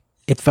Italy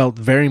it felt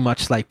very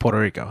much like Puerto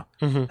Rico.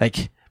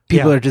 Like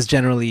people are just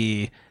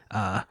generally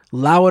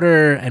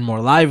louder and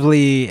more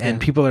lively, and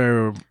people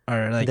are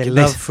like, they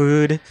love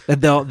food.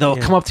 They'll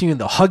come up to you and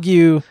they'll hug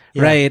you,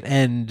 right?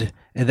 And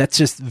that's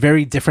just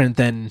very different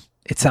than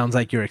it sounds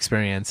like your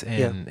experience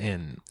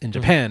in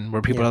Japan,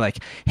 where people are like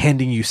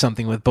handing you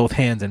something with both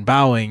hands and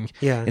bowing,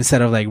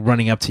 instead of like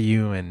running up to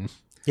you and.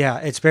 Yeah,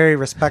 it's very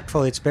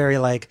respectful. It's very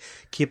like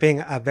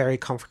keeping a very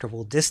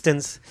comfortable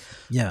distance.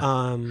 Yeah.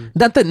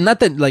 Not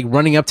that like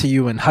running up to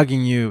you and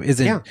hugging you is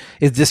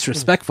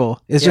disrespectful.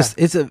 It's just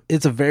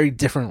it's a very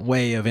different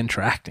way of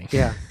interacting.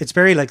 Yeah. It's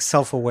very like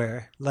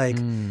self-aware. Like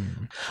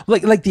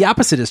like the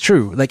opposite is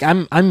true. Like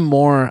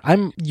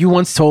you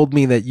once told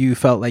me that you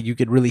felt like you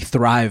could really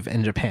thrive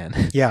in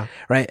Japan. Yeah.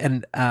 Right?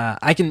 And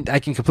I can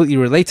completely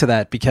relate to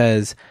that,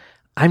 because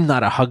I'm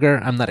not a hugger.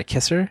 I'm not a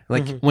kisser.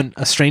 Like when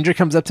a stranger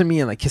comes up to me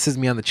and like kisses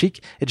me on the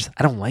cheek,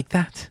 I don't like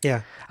that.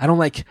 Yeah.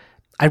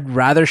 I'd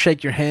rather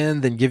shake your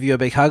hand than give you a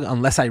big hug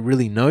unless I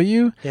really know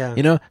you. Yeah.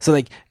 You know? So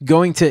like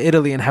going to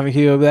Italy and having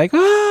people be like,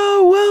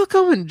 oh,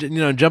 welcome, and, you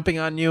know, jumping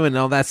on you and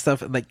all that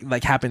stuff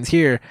like happens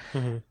here.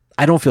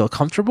 I don't feel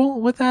comfortable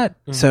with that.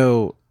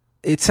 So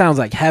it sounds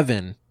like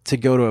heaven to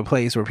go to a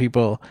place where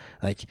people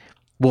like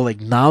will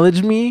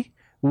acknowledge me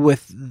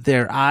with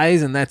their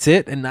eyes and that's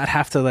it, and not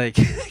have to like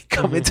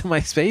come into my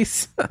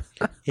space.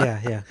 Yeah.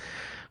 I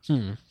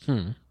don't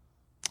know.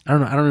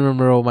 I don't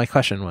remember what my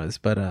question was,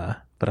 but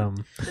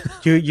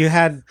you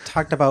had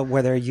talked about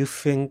whether you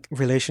think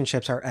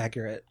relationships are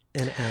accurate.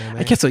 in anime.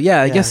 I guess so.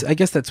 Yeah, I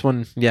guess that's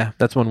one. Yeah,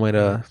 that's one way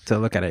to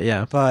look at it.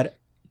 Yeah. But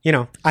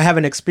I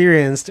haven't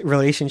experienced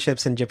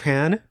relationships in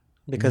Japan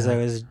because Yeah. I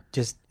was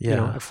just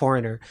Yeah. a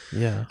foreigner.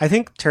 Yeah. I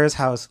think Terrace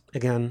House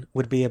again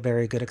would be a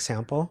very good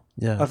example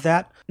Yeah. of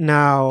that.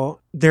 Now,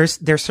 there's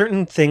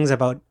certain things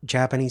about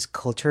Japanese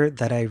culture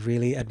that I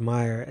really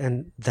admire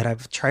and that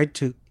I've tried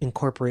to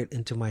incorporate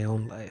into my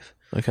own life.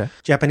 Okay.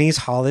 Japanese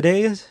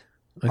holidays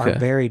are Okay.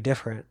 very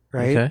different,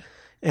 right? Okay.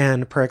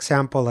 And for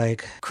example,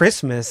 like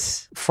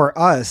Christmas for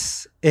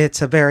us,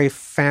 it's a very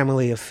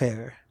family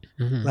affair.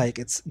 Mhm. Like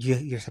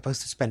you're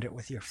supposed to spend it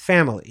with your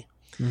family.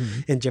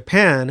 Mhm. In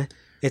Japan,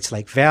 it's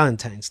like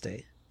Valentine's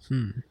Day.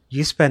 Hmm.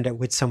 You spend it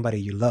with somebody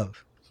you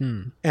love.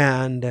 Hmm.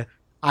 And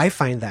I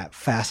find that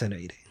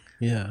fascinating.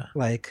 Yeah.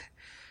 Like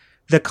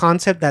the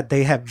concept that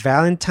they have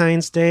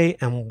Valentine's Day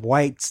and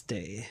White's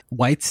Day.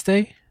 White's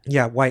Day.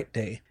 Yeah, White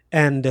Day.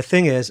 And the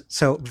thing is,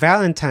 so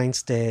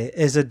Valentine's Day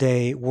is a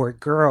day where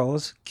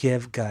girls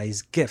give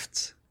guys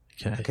gifts.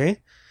 Okay.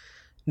 Okay.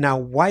 Now,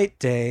 White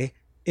Day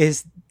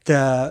is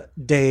the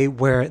day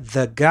where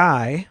the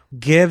guy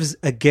gives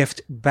a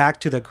gift back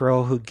to the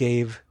girl who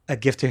gave a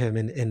gift to him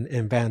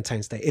in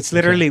Valentine's Day. It's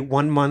literally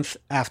 1 month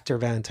after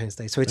Valentine's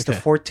Day. So it's the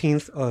Okay.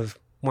 14th of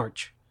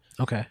March.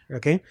 Okay.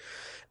 Okay.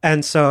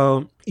 And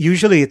so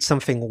usually it's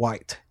something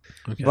white.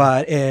 Okay.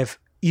 But if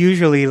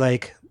usually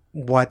like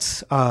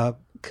what's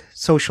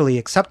socially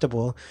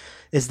acceptable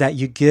is that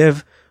you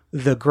give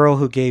the girl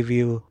who gave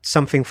you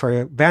something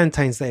for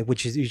Valentine's Day,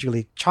 which is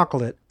usually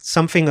chocolate,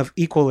 something of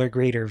equal or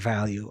greater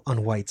value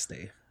on White's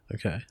Day.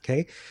 Okay.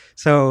 Okay.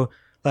 So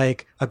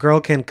like a girl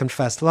can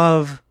confess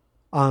love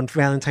on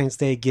Valentine's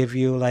Day, give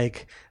you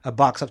like a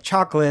box of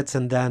chocolates,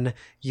 and then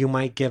you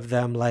might give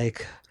them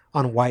like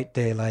on White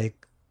Day, like,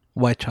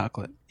 White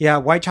chocolate. yeah,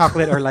 white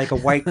chocolate or like a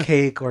white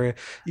cake, or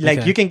like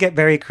Okay. you can get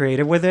very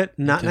creative with it.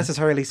 Not Okay.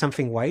 necessarily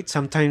something white.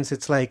 Sometimes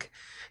it's like,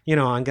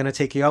 I'm gonna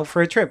take you out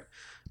for a trip,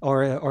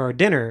 or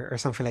dinner or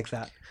something like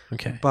that.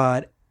 Okay.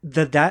 But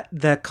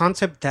the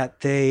concept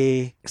that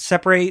they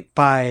separate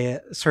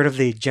by sort of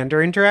the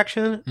gender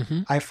interaction,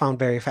 Mhm. I found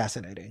very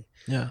fascinating.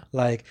 Yeah.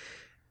 Like,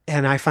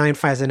 and I find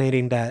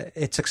fascinating that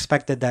it's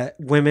expected that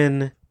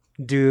women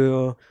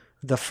do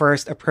the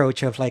first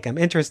approach of like, I'm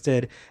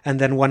interested, and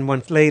then 1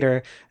 month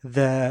later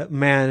the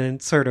man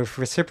sort of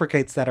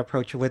reciprocates that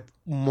approach with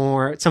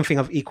more, something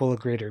of equal or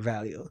greater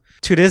value.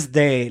 To this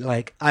day,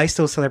 like, I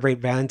still celebrate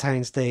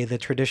Valentine's Day the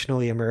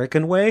traditionally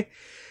American way,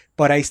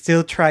 but I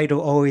still try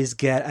to always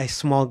get a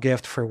small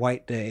gift for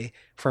White Day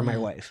for my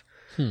wife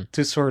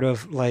to sort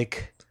of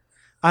like,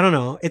 I don't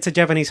know, it's a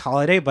Japanese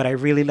holiday, but I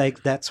really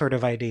like that sort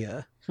of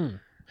idea.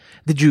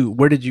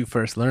 Where did you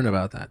first learn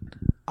about that?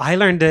 I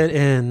learned it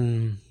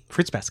in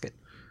Fruits Basket,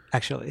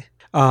 actually.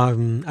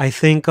 I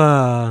think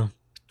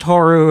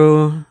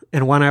Toru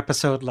in one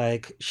episode,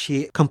 like,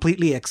 she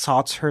completely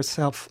exalts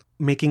herself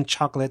making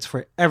chocolates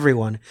for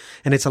everyone,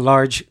 and it's a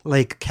large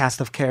like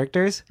cast of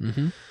characters.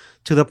 Mm-hmm.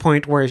 To the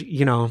point where,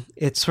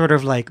 it's sort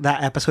of like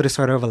that episode is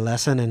sort of a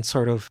lesson, and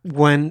sort of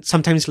when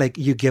sometimes like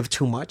you give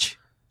too much,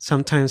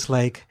 sometimes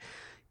like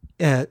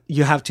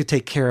you have to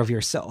take care of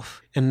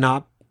yourself and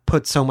not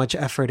put so much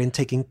effort in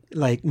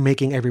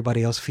making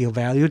everybody else feel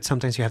valued.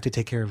 Sometimes you have to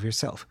take care of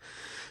yourself.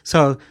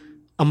 So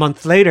a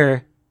month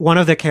later, one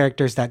of the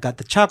characters that got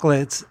the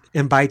chocolates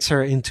invites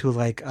her into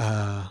like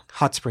a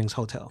hot springs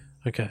hotel.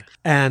 Okay.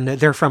 And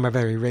they're from a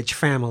very rich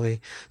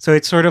family. So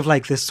it's sort of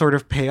like this sort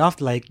of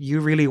payoff, like, you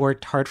really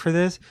worked hard for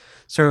this,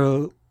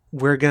 so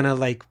we're gonna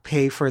like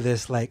pay for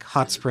this like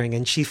hot spring.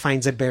 And she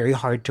finds it very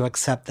hard to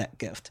accept that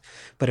gift,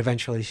 but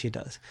eventually she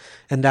does.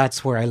 And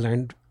that's where I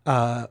learned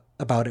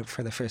about it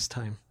for the first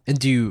time. And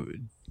do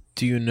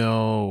you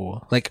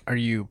know, like, are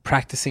you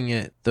practicing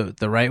it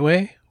the right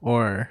way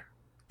or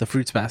the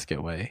Fruits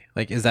Basket way?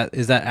 Like, is that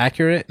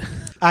accurate?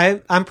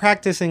 I'm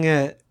practicing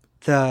it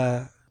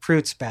the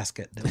Fruits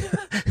Basket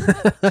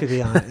way, to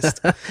be honest.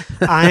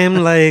 I'm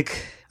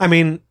like, I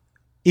mean,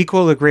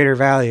 equal or greater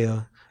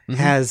value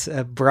has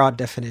a broad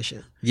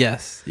definition.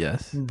 Yes.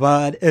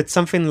 But it's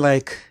something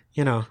like,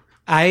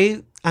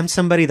 I'm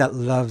somebody that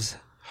loves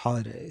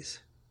holidays.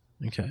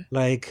 Okay.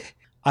 Like,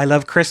 I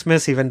love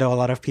Christmas, even though a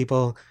lot of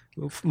people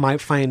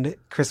might find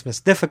Christmas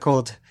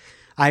difficult.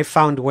 I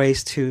found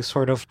ways to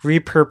sort of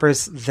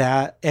repurpose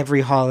that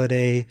every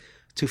holiday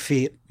to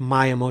fit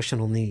my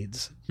emotional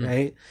needs,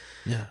 right?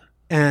 Yeah.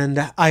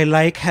 And I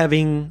like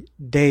having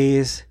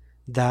days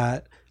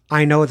that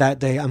I know that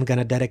day I'm going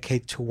to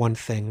dedicate to one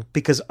thing,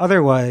 because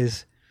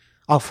otherwise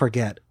I'll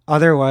forget.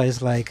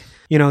 Otherwise, like,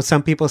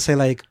 some people say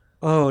like,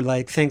 oh,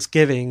 like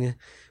Thanksgiving,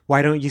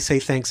 why don't you say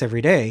thanks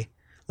every day?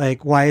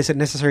 Like, why is it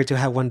necessary to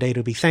have one day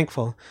to be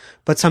thankful?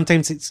 But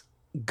sometimes it's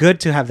good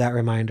to have that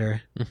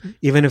reminder,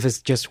 even if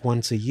it's just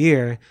once a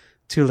year,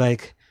 to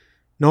like,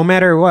 no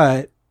matter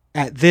what,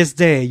 at this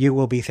day, you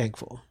will be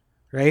thankful,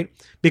 right?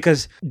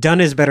 Because done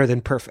is better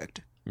than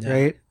perfect,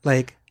 right?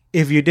 Like,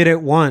 if you did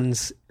it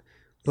once,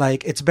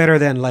 like, it's better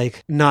than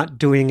like not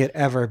doing it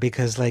ever,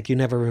 because like you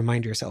never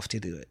remind yourself to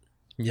do it.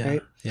 Yeah.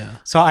 Right? Yeah.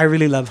 So I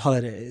really love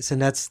holidays,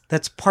 and that's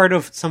part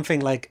of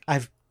something like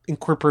I've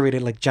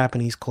incorporated like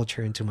Japanese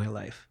culture into my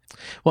life.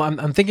 Well,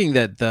 I'm thinking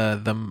that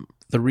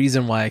the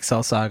reason why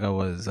Excel Saga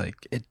was like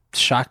it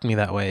shocked me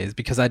that way is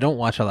because I don't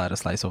watch a lot of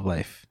slice of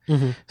life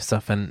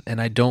stuff, and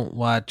I don't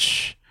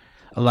watch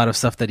a lot of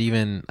stuff that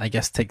even I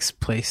guess takes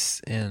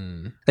place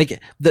in like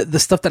the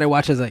stuff that I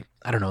watch is like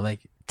I don't know,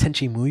 like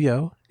Tenchi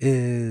Muyo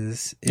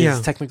is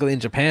technically in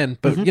Japan,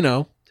 but you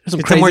know there's some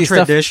It's crazy a more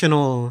stuff.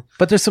 traditional.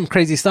 But there's some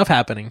crazy stuff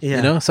happening, Yeah.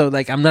 you know? So,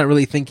 like, I'm not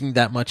really thinking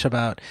that much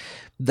about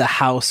the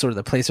house or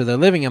the place where they're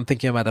living. I'm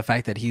thinking about the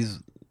fact that he's,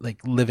 like,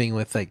 living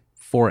with, like,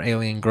 4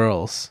 alien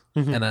girls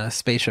and a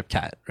spaceship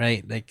cat,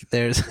 right? Like,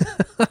 there's...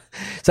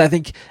 So I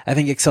think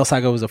Excel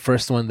Saga was the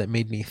first one that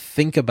made me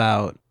think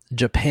about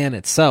Japan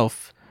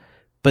itself.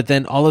 But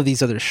then all of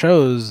these other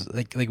shows,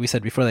 like we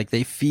said before, like,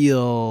 they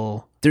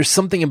feel... There's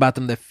something about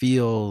them that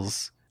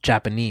feels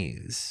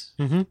Japanese.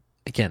 Mm-hmm.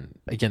 Again,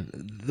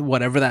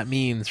 whatever that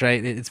means,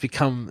 right? It's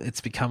become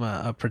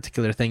a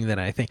particular thing that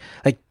I think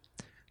like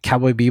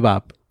Cowboy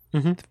Bebop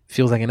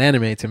feels like an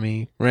anime to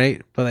me,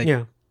 right? But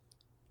like,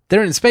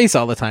 they're in space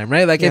all the time,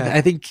 right? Like, I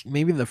think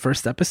maybe the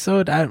first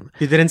episode,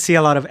 you didn't see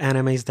a lot of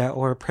animes that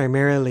were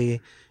primarily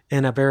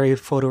in a very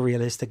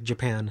photorealistic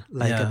Japan,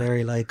 like a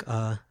very like,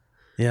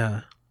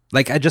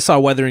 like I just saw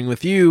Weathering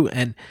with You,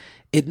 and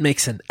it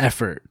makes an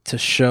effort to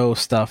show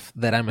stuff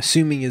that I'm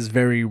assuming is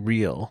very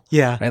real.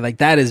 Yeah. Right? Like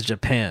that is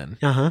Japan.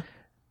 Yeah,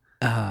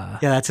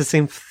 that's the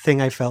same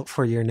thing I felt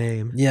for Your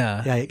Name.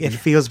 Yeah. Yeah, it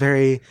feels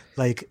very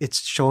like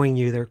it's showing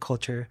you their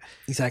culture.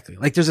 Exactly.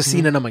 Like there's a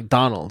scene in a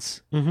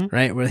McDonald's,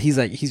 right? Where he's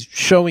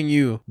showing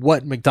you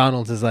what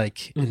McDonald's is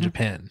like in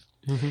Japan.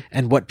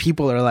 And what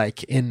people are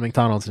like in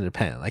McDonald's in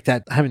Japan. Like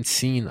that, I haven't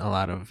seen a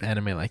lot of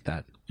anime like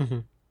that.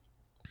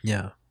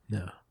 Yeah.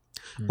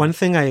 One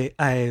thing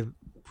I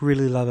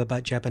really love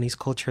about Japanese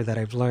culture that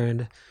I've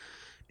learned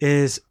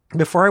is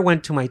before I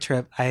went to my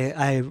trip,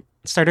 I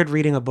started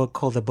reading a book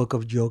called the Book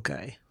of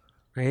Yokai,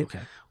 right?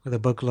 Okay. Or the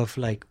book of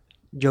like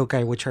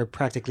yokai, which are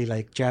practically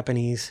like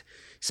Japanese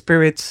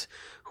spirits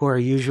who are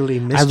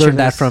usually mischievous. I learned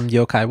that from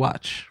Yokai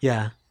Watch.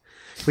 Yeah.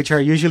 Which are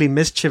usually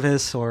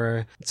mischievous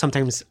or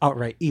sometimes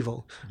outright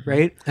evil,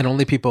 right? And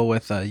only people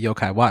with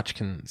Yokai Watch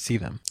can see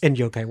them. In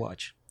Yokai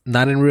Watch.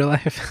 Not in real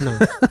life?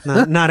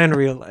 No, not in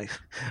real life.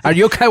 Are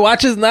Yokai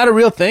Watches not a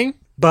real thing?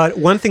 But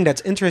one thing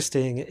that's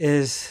interesting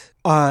is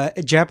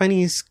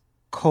Japanese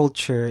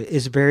culture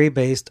is very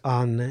based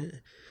on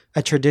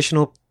a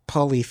traditional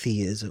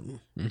polytheism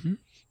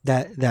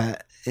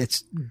that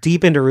it's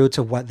deep in the roots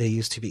of what they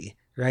used to be,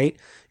 right?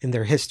 In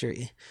their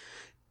history.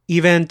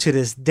 Even to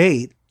this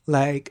date,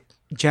 like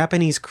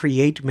Japanese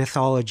create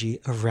mythology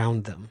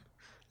around them.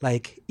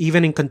 Like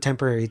even in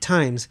contemporary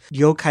times,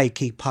 yokai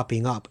keep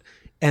popping up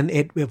and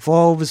it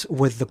evolves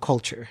with the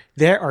culture.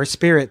 There are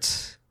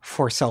spirits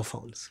for cell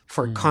phones,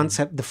 for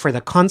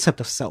the concept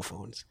of cell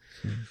phones.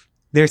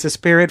 There's a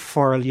spirit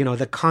for,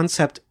 the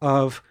concept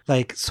of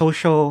like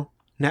social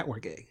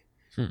networking,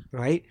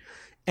 right?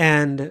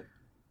 And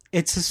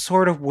it's a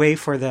sort of way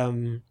for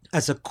them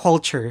as a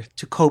culture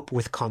to cope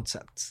with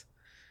concepts.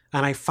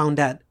 And I found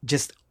that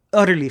just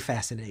utterly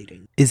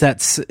fascinating. Is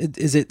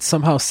it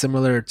somehow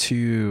similar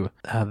to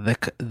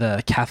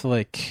the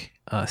Catholic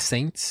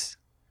saints?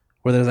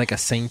 Where there's like a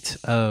saint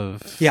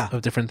of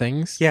different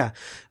things? Yeah,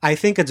 I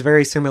think it's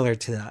very similar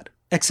to that.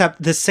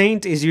 Except the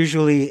saint is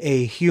usually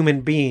a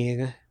human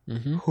being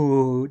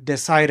who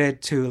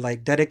decided to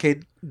like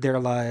dedicate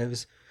their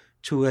lives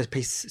to a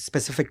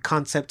specific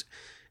concept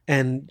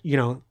and,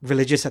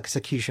 religious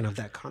execution of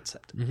that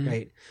concept,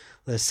 right?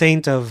 The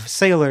saint of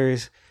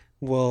sailors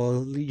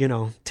will,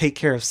 take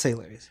care of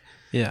sailors.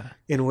 Yeah.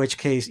 In which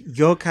case,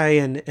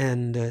 yokai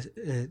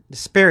and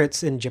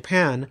spirits in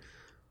Japan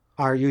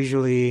are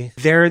usually,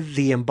 they're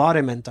the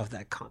embodiment of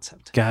that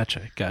concept.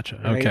 Gotcha.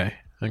 Right?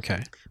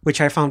 Okay.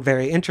 Which I found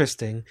very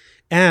interesting.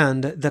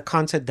 And the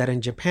concept that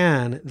in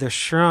Japan, the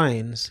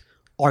shrines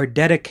are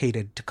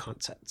dedicated to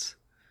concepts.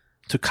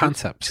 To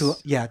concepts?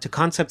 To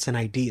concepts and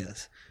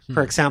ideas.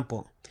 For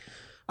example,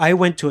 I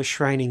went to a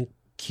shrine in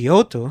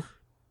Kyoto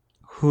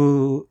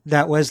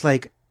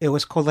it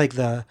was called like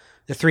the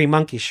Three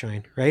Monkeys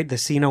Shrine, right? The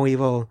see no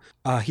evil,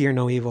 hear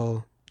no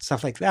evil,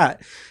 stuff like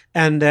that.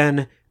 And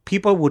then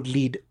people would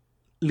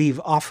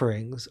leave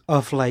offerings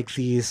of like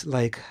these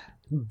like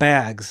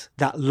bags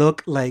that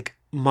look like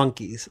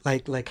monkeys,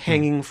 like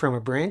hanging from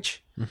a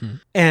branch.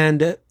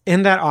 And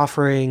in that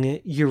offering,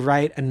 you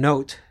write a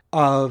note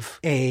of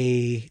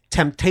a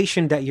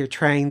temptation that you're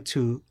trying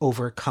to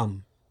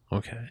overcome.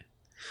 Okay.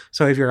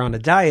 So if you're on a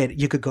diet,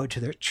 you could go to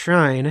their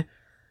shrine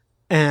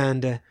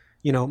and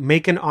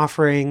make an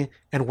offering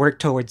and work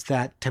towards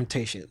that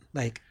temptation,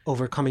 like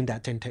overcoming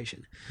that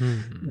temptation.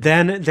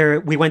 Then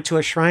we went to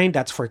a shrine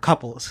that's for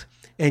couples,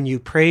 and you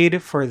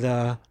prayed for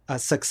the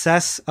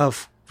success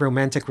of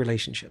romantic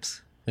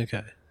relationships.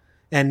 Okay.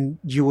 And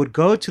you would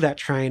go to that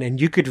shrine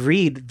and you could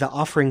read the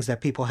offerings that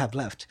people have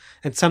left.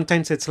 And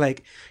sometimes it's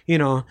like,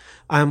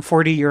 I'm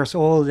 40 years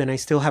old and I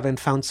still haven't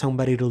found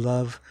somebody to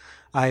love.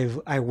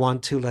 I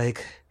want to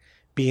like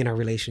be in a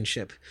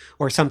relationship.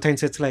 Or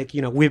sometimes it's like,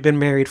 we've been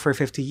married for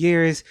 50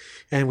 years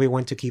and we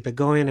want to keep it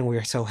going and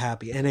we're so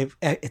happy. And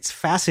it's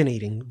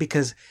fascinating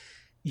because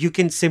you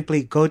can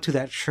simply go to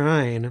that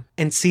shrine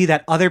and see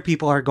that other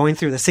people are going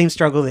through the same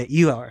struggle that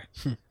you are,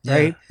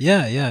 right?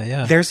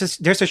 Yeah. There's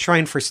a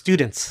shrine for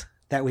students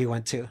that we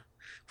went to.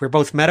 We're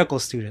both medical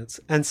students.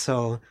 And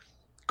so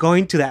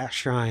going to that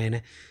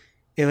shrine,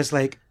 it was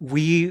like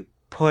we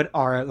put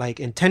our like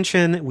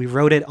intention, we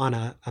wrote it on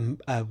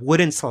a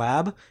wooden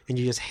slab and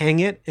you just hang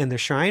it in the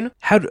shrine.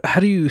 How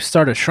do you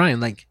start a shrine?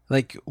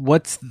 Like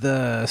what's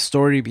the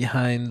story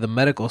behind the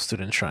medical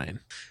student shrine?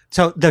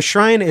 So the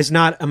shrine is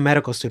not a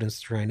medical student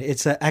shrine.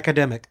 It's an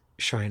academic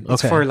shrine.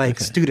 It's for like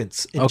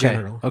students in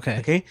general.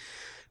 Okay.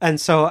 And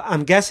so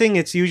I'm guessing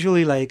it's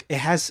usually like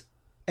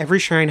every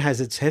shrine has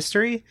its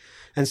history.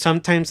 And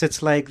sometimes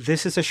it's like,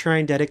 this is a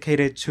shrine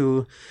dedicated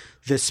to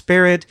the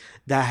spirit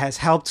that has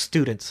helped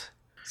students.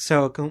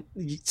 So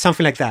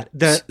something like that.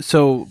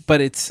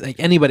 But it's like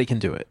anybody can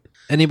do it.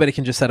 Anybody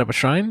can just set up a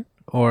shrine,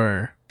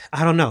 or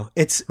I don't know.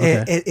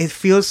 It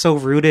feels so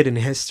rooted in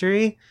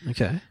history.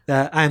 Okay.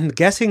 That I'm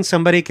guessing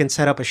somebody can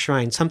set up a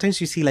shrine. Sometimes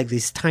you see like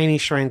these tiny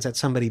shrines that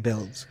somebody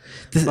builds.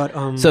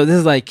 So this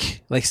is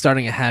like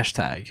starting a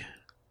hashtag.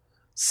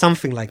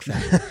 Something like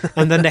that.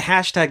 And then the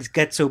hashtags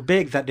get so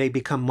big that they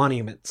become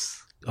monuments.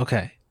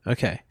 Okay.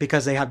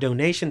 Because they have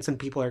donations and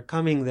people are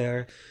coming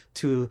there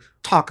to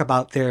talk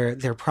about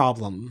their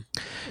problem.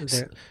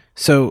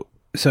 So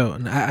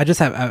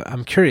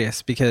I'm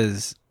curious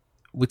because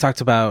we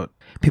talked about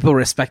people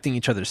respecting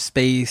each other's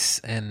space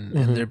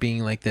and there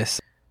being like this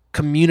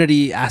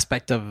community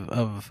aspect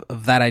of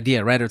that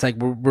idea, right? It's like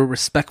we're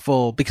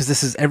respectful because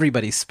this is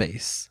everybody's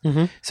space.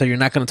 So you're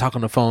not going to talk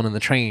on the phone in the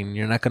train.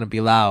 You're not going to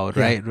be loud,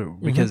 right?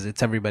 Because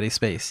it's everybody's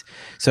space.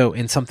 So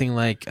in something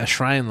like a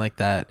shrine like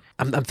that,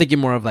 I'm thinking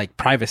more of like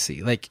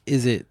privacy. Like,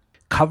 is it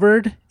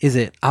covered? Is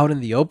it out in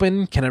the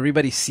open? Can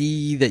everybody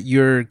see that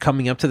you're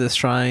coming up to this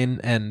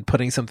shrine and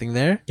putting something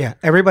there? Yeah,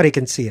 everybody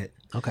can see it.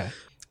 Okay.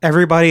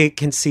 Everybody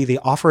can see the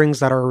offerings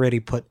that are already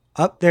put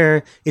up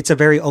there. It's a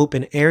very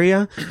open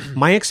area.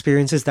 My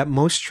experience is that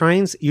most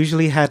shrines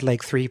usually had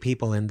like 3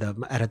 people in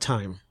them at a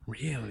time.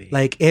 Really?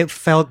 Like it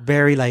felt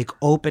very like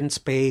open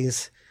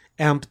space,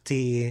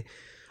 empty.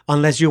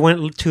 Unless you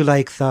went to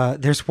like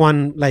there's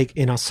one like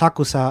in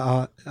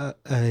Asakusa,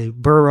 a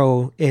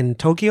borough in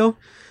Tokyo.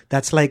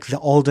 That's like the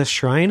oldest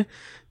shrine.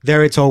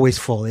 There it's always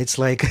full. It's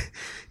like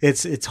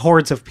it's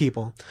hordes of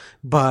people.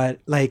 But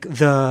like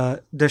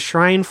the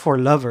shrine for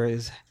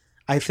lovers,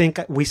 I think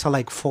we saw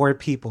like 4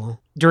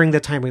 people during the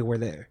time we were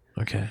there.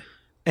 Okay.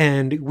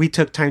 And we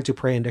took time to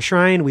pray in the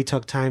shrine. We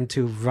took time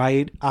to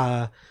write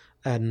a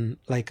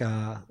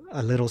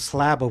little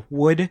slab of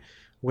wood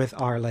with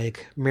our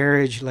like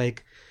marriage,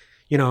 like,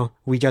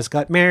 we just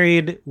got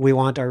married. We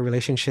want our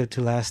relationship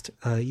to last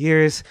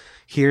years.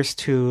 Here's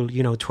to,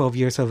 12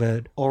 years of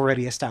an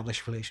already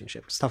established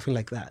relationship, something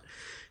like that.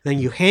 Then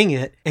you hang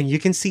it and you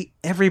can see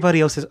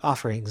everybody else's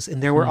offerings.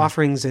 And there were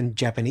offerings in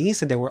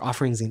Japanese and there were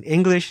offerings in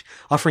English,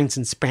 offerings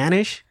in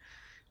Spanish.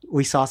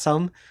 We saw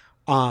some.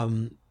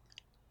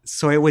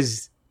 So it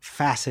was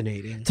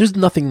fascinating. There's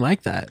nothing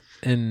like that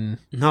in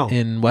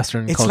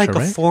Western culture, right? It's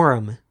like a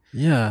forum.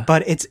 Yeah.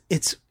 But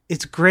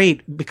it's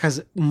great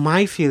because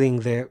my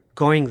feeling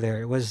going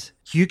there was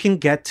you can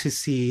get to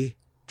see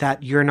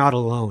that you're not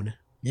alone.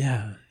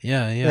 Yeah.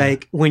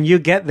 Like when you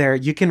get there,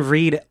 you can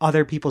read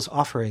other people's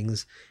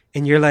offerings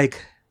and you're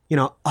like,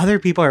 other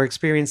people are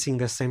experiencing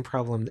the same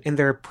problem and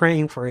they're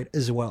praying for it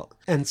as well.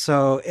 And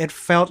so it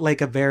felt like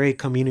a very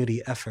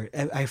community effort.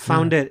 I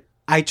found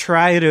I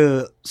try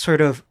to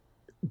sort of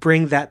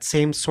bring that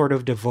same sort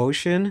of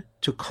devotion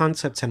to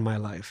concepts in my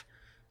life,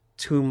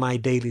 to my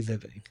daily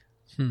living.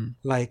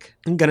 Like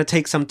I'm going to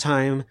take some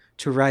time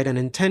to write an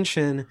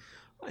intention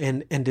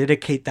and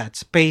dedicate that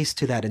space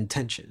to that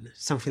intention,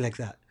 something like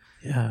that.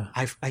 Yeah.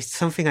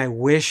 Something I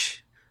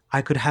wish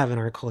I could have in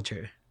our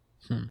culture.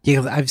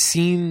 Yeah, I've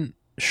seen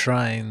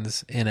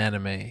shrines in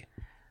anime,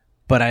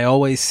 but I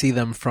always see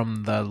them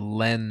from the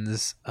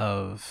lens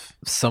of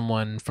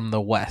someone from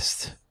the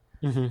West,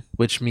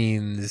 which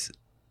means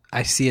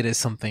I see it as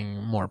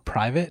something more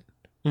private.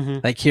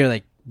 Like here,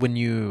 like when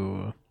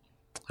I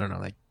don't know,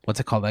 like what's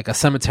it called? Like a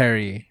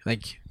cemetery,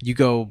 like you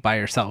go by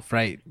yourself,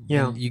 right?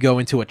 Yeah. And you go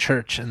into a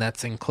church and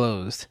that's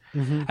enclosed.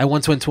 I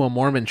once went to a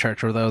Mormon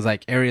church where there was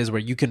like areas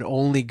where you can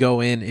only go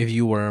in if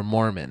you were a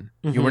Mormon.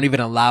 You weren't even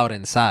allowed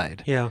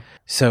inside. Yeah.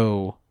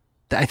 So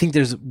I think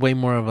there's way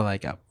more of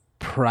a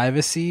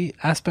privacy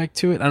aspect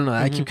to it. I don't know.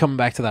 I keep coming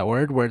back to that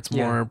word where it's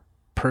more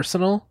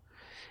personal.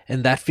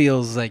 And that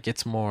feels like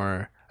it's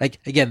more like,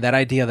 again, that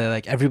idea that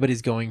like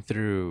everybody's going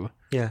through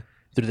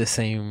the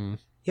same.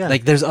 Yeah.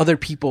 Like there's other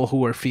people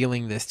who are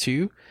feeling this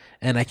too,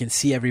 and I can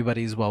see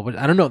everybody as well. But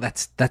I don't know.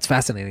 That's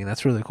fascinating.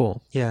 That's really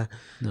cool. Yeah.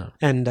 No.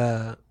 And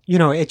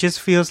it just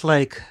feels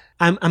like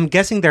I'm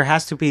guessing there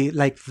has to be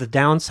like the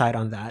downside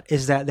on that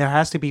is that there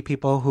has to be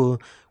people who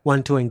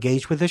want to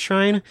engage with the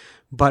shrine,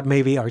 but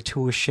maybe are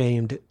too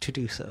ashamed to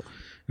do so.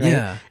 Right?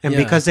 Yeah. And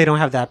because they don't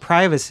have that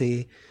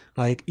privacy,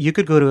 Like you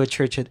could go to a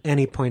church at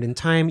any point in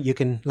time. You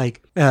can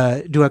like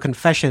do a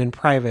confession in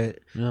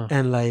private, Yeah.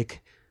 and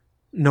like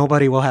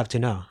nobody will have to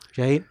know,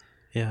 right?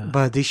 Yeah.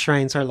 But these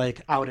shrines are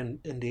like out in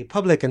the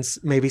public, and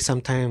maybe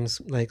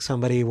sometimes like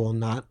somebody will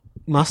not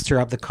muster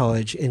up the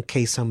courage in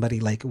case somebody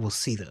like will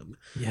see them.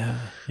 Yeah.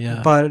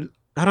 Yeah. But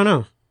I don't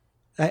know.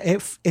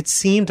 It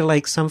seemed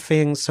like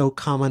something so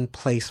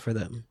commonplace for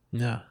them.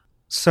 yeah.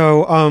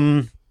 So,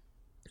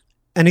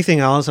 anything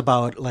else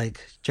about like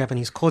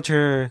Japanese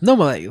culture? No,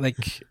 but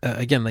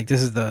again, like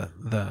this is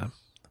the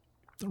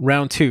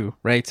round 2,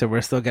 right? So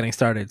we're still getting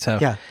started. So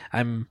Yeah.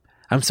 I'm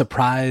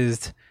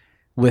surprised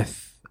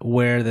with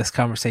where this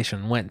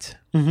conversation went.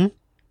 Mm-hmm.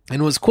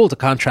 And it was cool to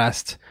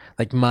contrast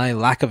like my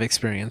lack of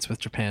experience with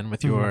Japan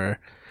with your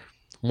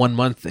 1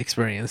 month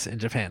experience in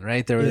Japan,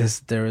 right? There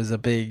was a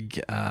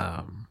big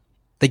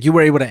like you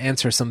were able to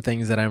answer some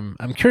things that I'm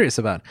curious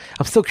about.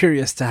 I'm still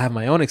curious to have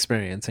my own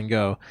experience and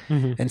go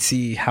and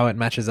see how it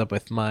matches up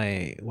with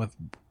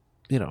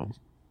you know,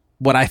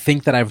 what I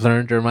think that I've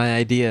learned or my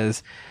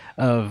ideas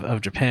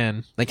of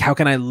Japan. Like how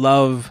can I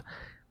love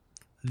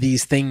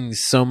these things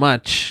so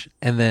much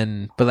and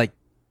then but like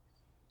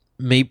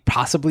may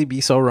possibly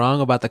be so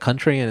wrong about the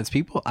country and its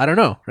people? I don't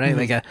know, right?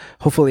 Like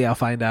hopefully I'll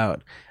find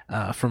out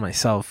for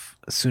myself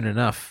soon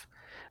enough.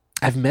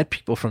 I've met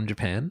people from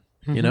Japan,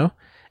 you know,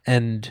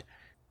 and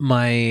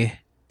my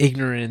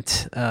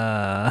ignorant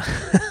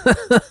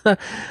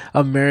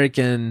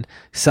American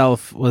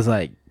self was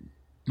like,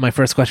 my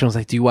first question was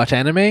like, do you watch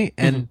anime?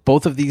 And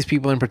both of these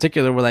people in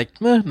particular were like,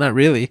 not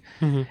really.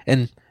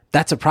 And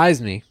that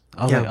surprised me.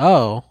 I was like,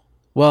 oh,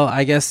 well,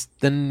 I guess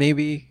then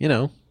maybe, you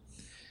know,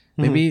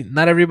 maybe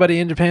not everybody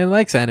in Japan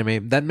likes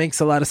anime. That makes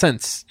a lot of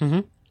sense.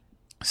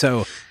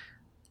 So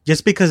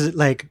just because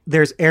like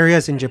there's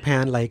areas in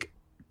Japan like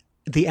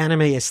the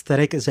anime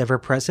aesthetic is ever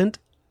present,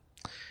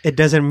 it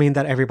doesn't mean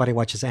that everybody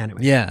watches anime.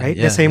 Yeah, right.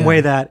 yeah, The same yeah.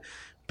 way that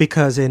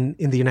because in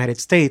the United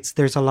States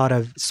there's a lot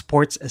of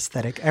sports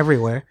aesthetic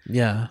everywhere.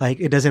 yeah, Like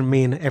it doesn't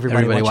mean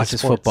everybody watches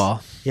sports.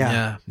 football.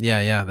 Yeah.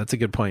 Yeah. That's a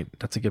good point.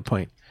 So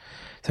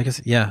I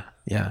guess, yeah.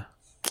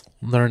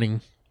 Learning.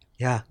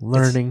 Yeah.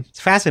 It's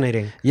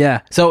fascinating.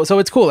 Yeah. So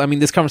it's cool. I mean,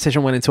 this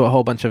conversation went into a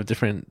whole bunch of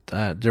different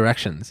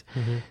directions.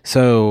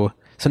 So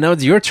now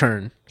it's your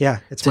turn Yeah.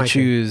 It's to my turn.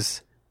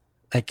 choose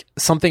like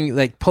something,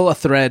 like pull a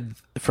thread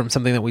from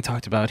something that we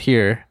talked about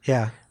here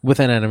Yeah. with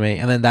an anime,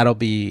 and then that'll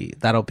be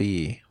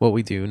what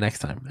we do next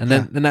time. And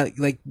then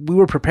like we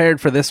were prepared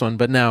for this one,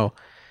 but now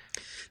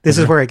This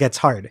is where it gets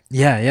hard.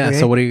 yeah. Okay.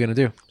 So what are you gonna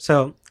do?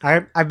 So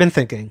I've been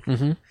thinking.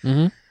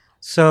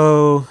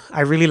 So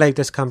I really like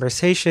this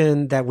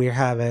conversation that we're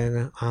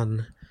having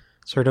on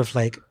sort of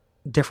like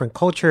different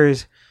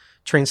cultures,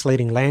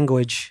 translating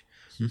language,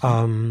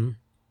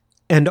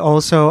 and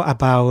also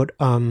about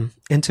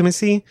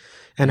intimacy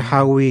and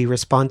how we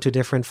respond to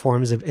different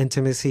forms of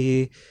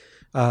intimacy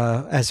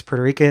as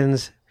Puerto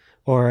Ricans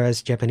or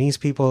as Japanese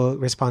people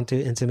respond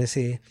to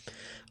intimacy.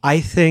 I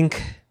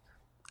think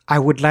I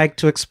would like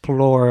to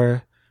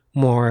explore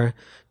more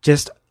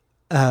just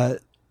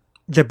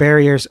the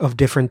barriers of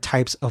different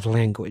types of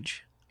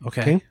language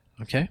Okay.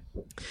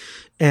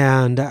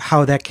 and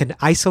how that can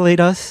isolate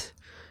us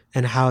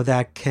and how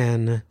that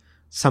can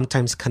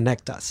sometimes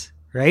connect us,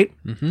 right?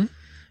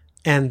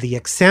 And the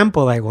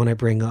example I want to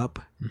bring up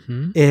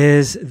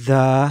is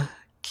the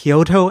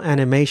Kyoto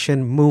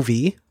Animation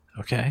movie,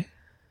 Okay.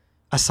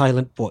 A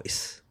Silent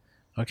Voice.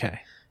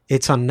 Okay.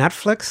 It's on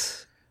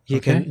Netflix. You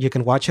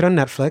can watch it on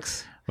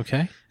Netflix,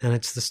 Okay. and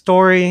it's the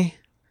story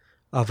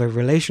of a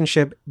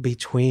relationship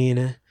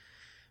between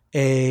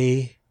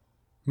a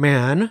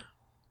man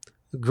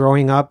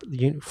growing up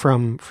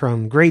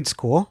from grade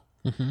school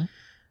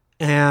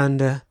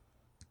and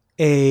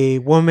a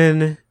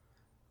woman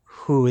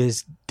who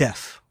is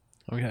deaf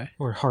Okay.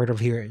 or hard of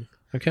hearing,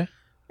 Okay.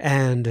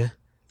 and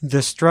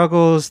the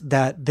struggles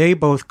that they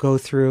both go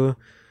through,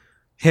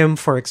 him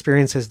for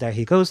experiences that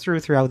he goes through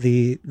throughout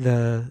the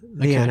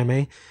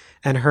anime,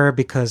 and her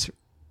because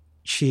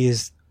she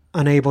is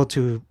unable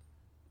to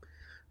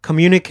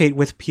communicate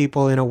with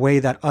people in a way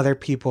that other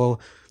people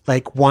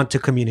like want to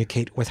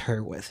communicate with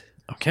her with.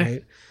 Okay.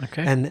 Right?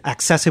 Okay. And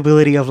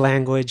accessibility of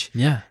language.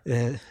 Yeah.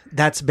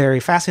 That's very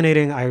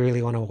fascinating. I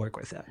really want to work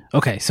with that.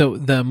 Okay. So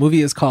the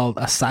movie is called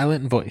A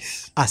Silent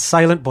Voice. A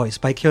Silent Voice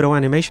by Kyoto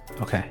Animation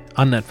Okay.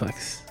 On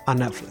Netflix. on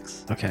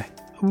Netflix. Okay.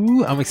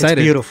 Ooh, I'm excited.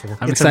 It's beautiful.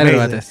 I'm It's excited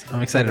about amazing. this.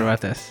 I'm excited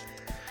about this.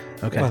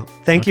 Okay. Well,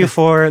 thank you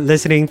for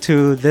listening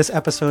to this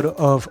episode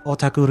of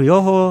Otaku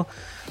Ryoho.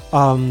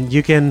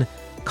 You can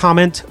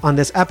comment on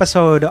this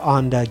episode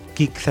on the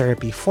Geek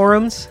Therapy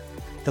forums.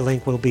 The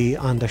link will be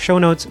on the show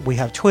notes. We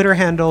have Twitter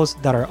handles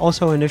that are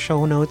also in the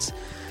show notes.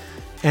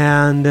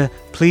 And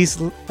please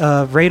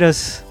rate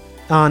us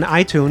on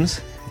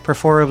iTunes,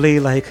 preferably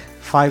like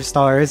 5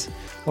 stars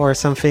or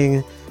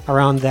something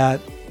around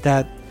that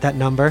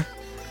number.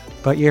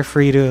 But you're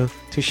free to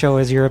show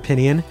us your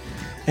opinion.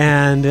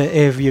 And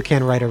if you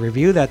can write a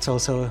review, that's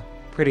also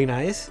pretty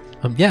nice.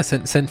 Yeah,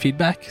 send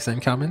feedback,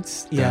 send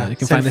comments. Yeah, you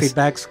can send find us.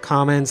 feedbacks,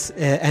 comments,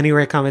 any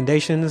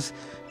recommendations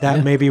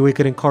that maybe we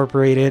could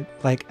incorporate it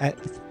like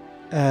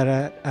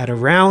at a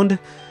round,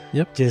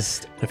 Yep.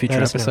 just A future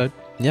let us know. episode.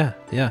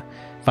 Yeah.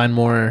 Find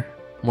more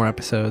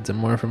episodes and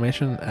more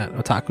information at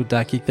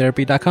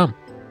otaku.geektherapy.com.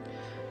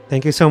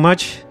 Thank you so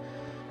much.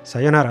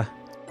 Sayonara.